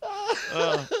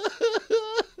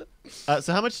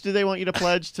 So how much do they want you to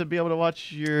pledge to be able to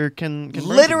watch your Ken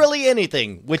Literally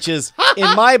anything, which is,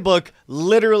 in my book,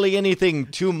 literally anything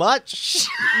too much.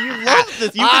 You love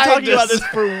this. You've been talking about this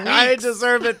for weeks. I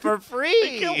deserve it for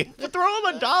free. Throw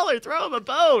him $1. Throw him a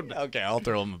bone. Okay, I'll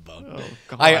throw him a bone. Oh,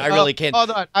 God. I really can't.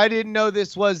 Hold on. I didn't know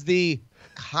this was the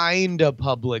kind of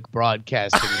public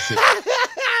broadcasting system.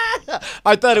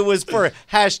 I thought it was for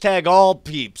hashtag all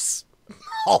peeps.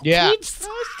 All Yeah. peeps?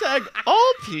 Hashtag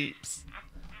all peeps.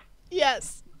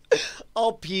 Yes.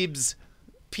 All peebs.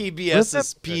 PBS's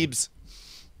What's up? peebs.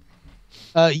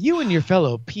 You and your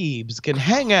fellow Peebs can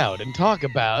hang out and talk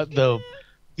about the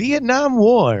Vietnam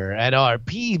War at our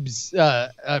Peebs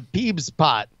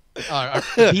pot. Our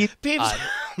Peebs Peebs. pot.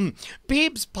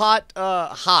 Peebs pot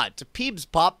hot. Peebs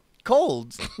pop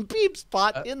cold. Peebs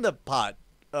pot in the pot.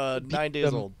 9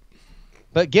 days old.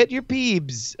 But get your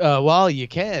Peebs while you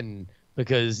can,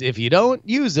 because if you don't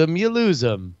use them, you lose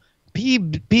them.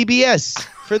 PBS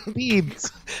for the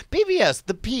Peebs. PBS,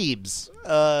 the Peebs.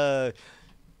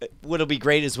 What'll be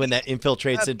great is when that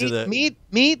infiltrates into the.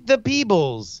 Meet the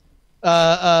Peebles.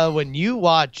 When you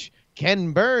watch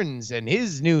Ken Burns and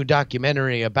his new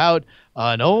documentary about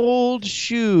an old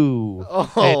shoe.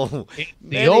 Oh,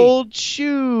 The old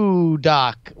shoe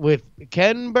doc with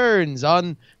Ken Burns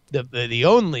on the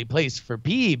only place for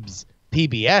Peebs,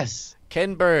 PBS.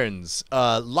 Ken Burns,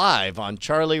 live on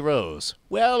Charlie Rose.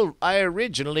 Well, I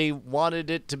originally wanted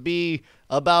it to be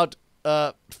about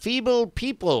feeble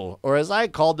people, or as I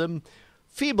called them,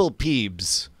 Feeble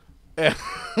Peebs.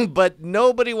 But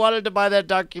nobody wanted to buy that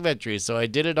documentary, so I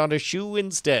did it on a shoe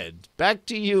instead. Back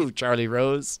to you, Charlie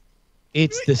Rose.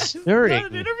 It's the Not an stirring.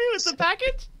 interview. It's a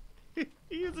package.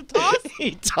 He used a toss.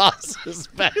 He tosses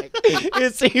back.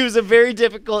 He was a very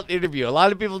difficult interview. A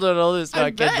lot of people don't know this I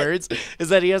about Ken bet. Burns, is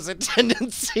that he has a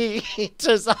tendency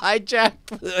to hijack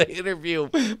the interview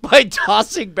by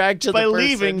tossing back to By the person.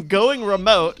 leaving, going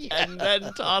remote, and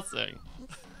then tossing.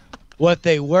 What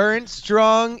they weren't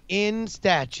strong in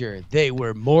stature, they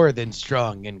were more than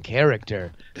strong in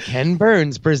character. Ken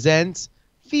Burns presents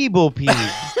Feeble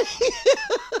Peebs.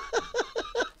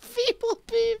 Feeble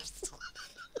Peeps.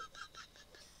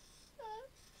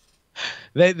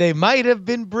 They might have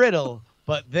been brittle,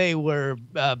 but they were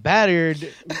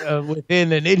battered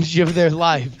within an inch of their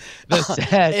life. The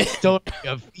sad story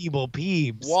of Feeble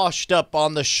Peebs. Washed up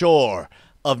on the shore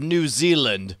of New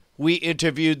Zealand, we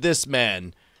interviewed this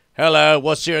man. Hello,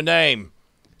 what's your name?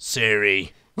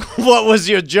 Siri. What was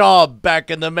your job back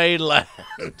in the mainland?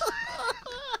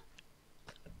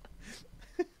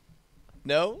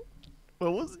 No?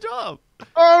 What was the job?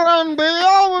 R&B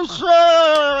ocean.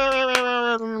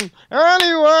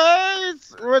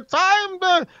 Anyways, we're time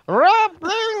to wrap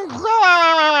things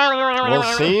up. We'll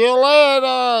see you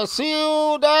later. See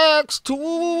you next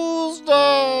Tuesday.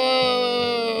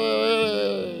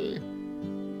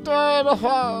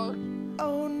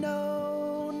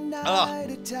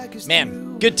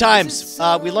 Man, good times.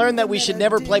 We learned that we should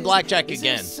never play blackjack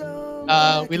again.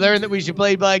 We learned that we should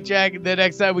play blackjack the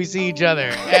next time we see each other.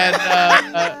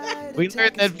 And we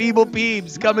learned that Feeble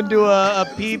Peebs coming to a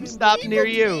Peeb stop near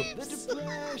you.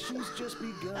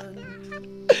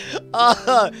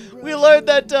 We learned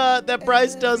that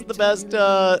Bryce does the best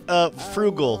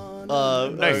frugal.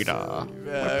 Fugal.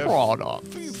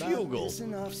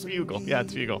 Fugal. Fugal. Yeah,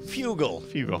 it's Fugal. Fugal.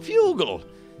 Fugal. Fugal.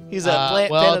 He's a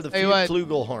fan of the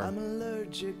flugelhorn.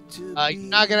 You're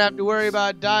not gonna have to worry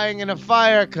about dying in a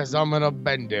fire, cause I'm gonna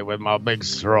bend it with my big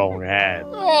strong hand.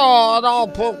 Oh, and I'll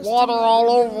put water all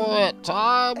over it.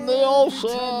 I'm the ocean.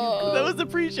 That was the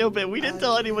pre-show bit. We didn't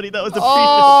tell anybody that was the pre-show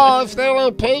Oh, bit. if they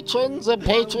were patrons at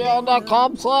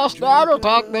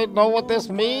patreon.com/NighterTalk, they'd know what this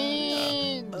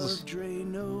means.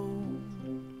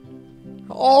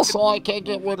 Also, I can't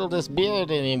get rid of this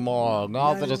beard anymore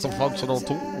now that it's a functional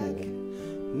tool.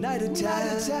 Night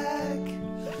attack.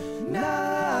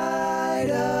 Night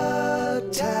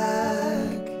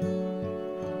attack.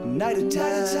 Night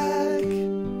attack.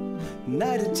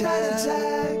 Night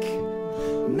attack.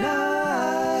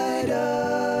 Night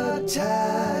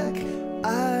attack.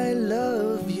 I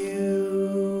love you.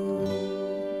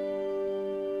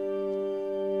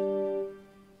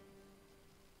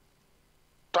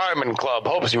 Diamond Club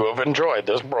hopes you have enjoyed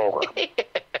this program.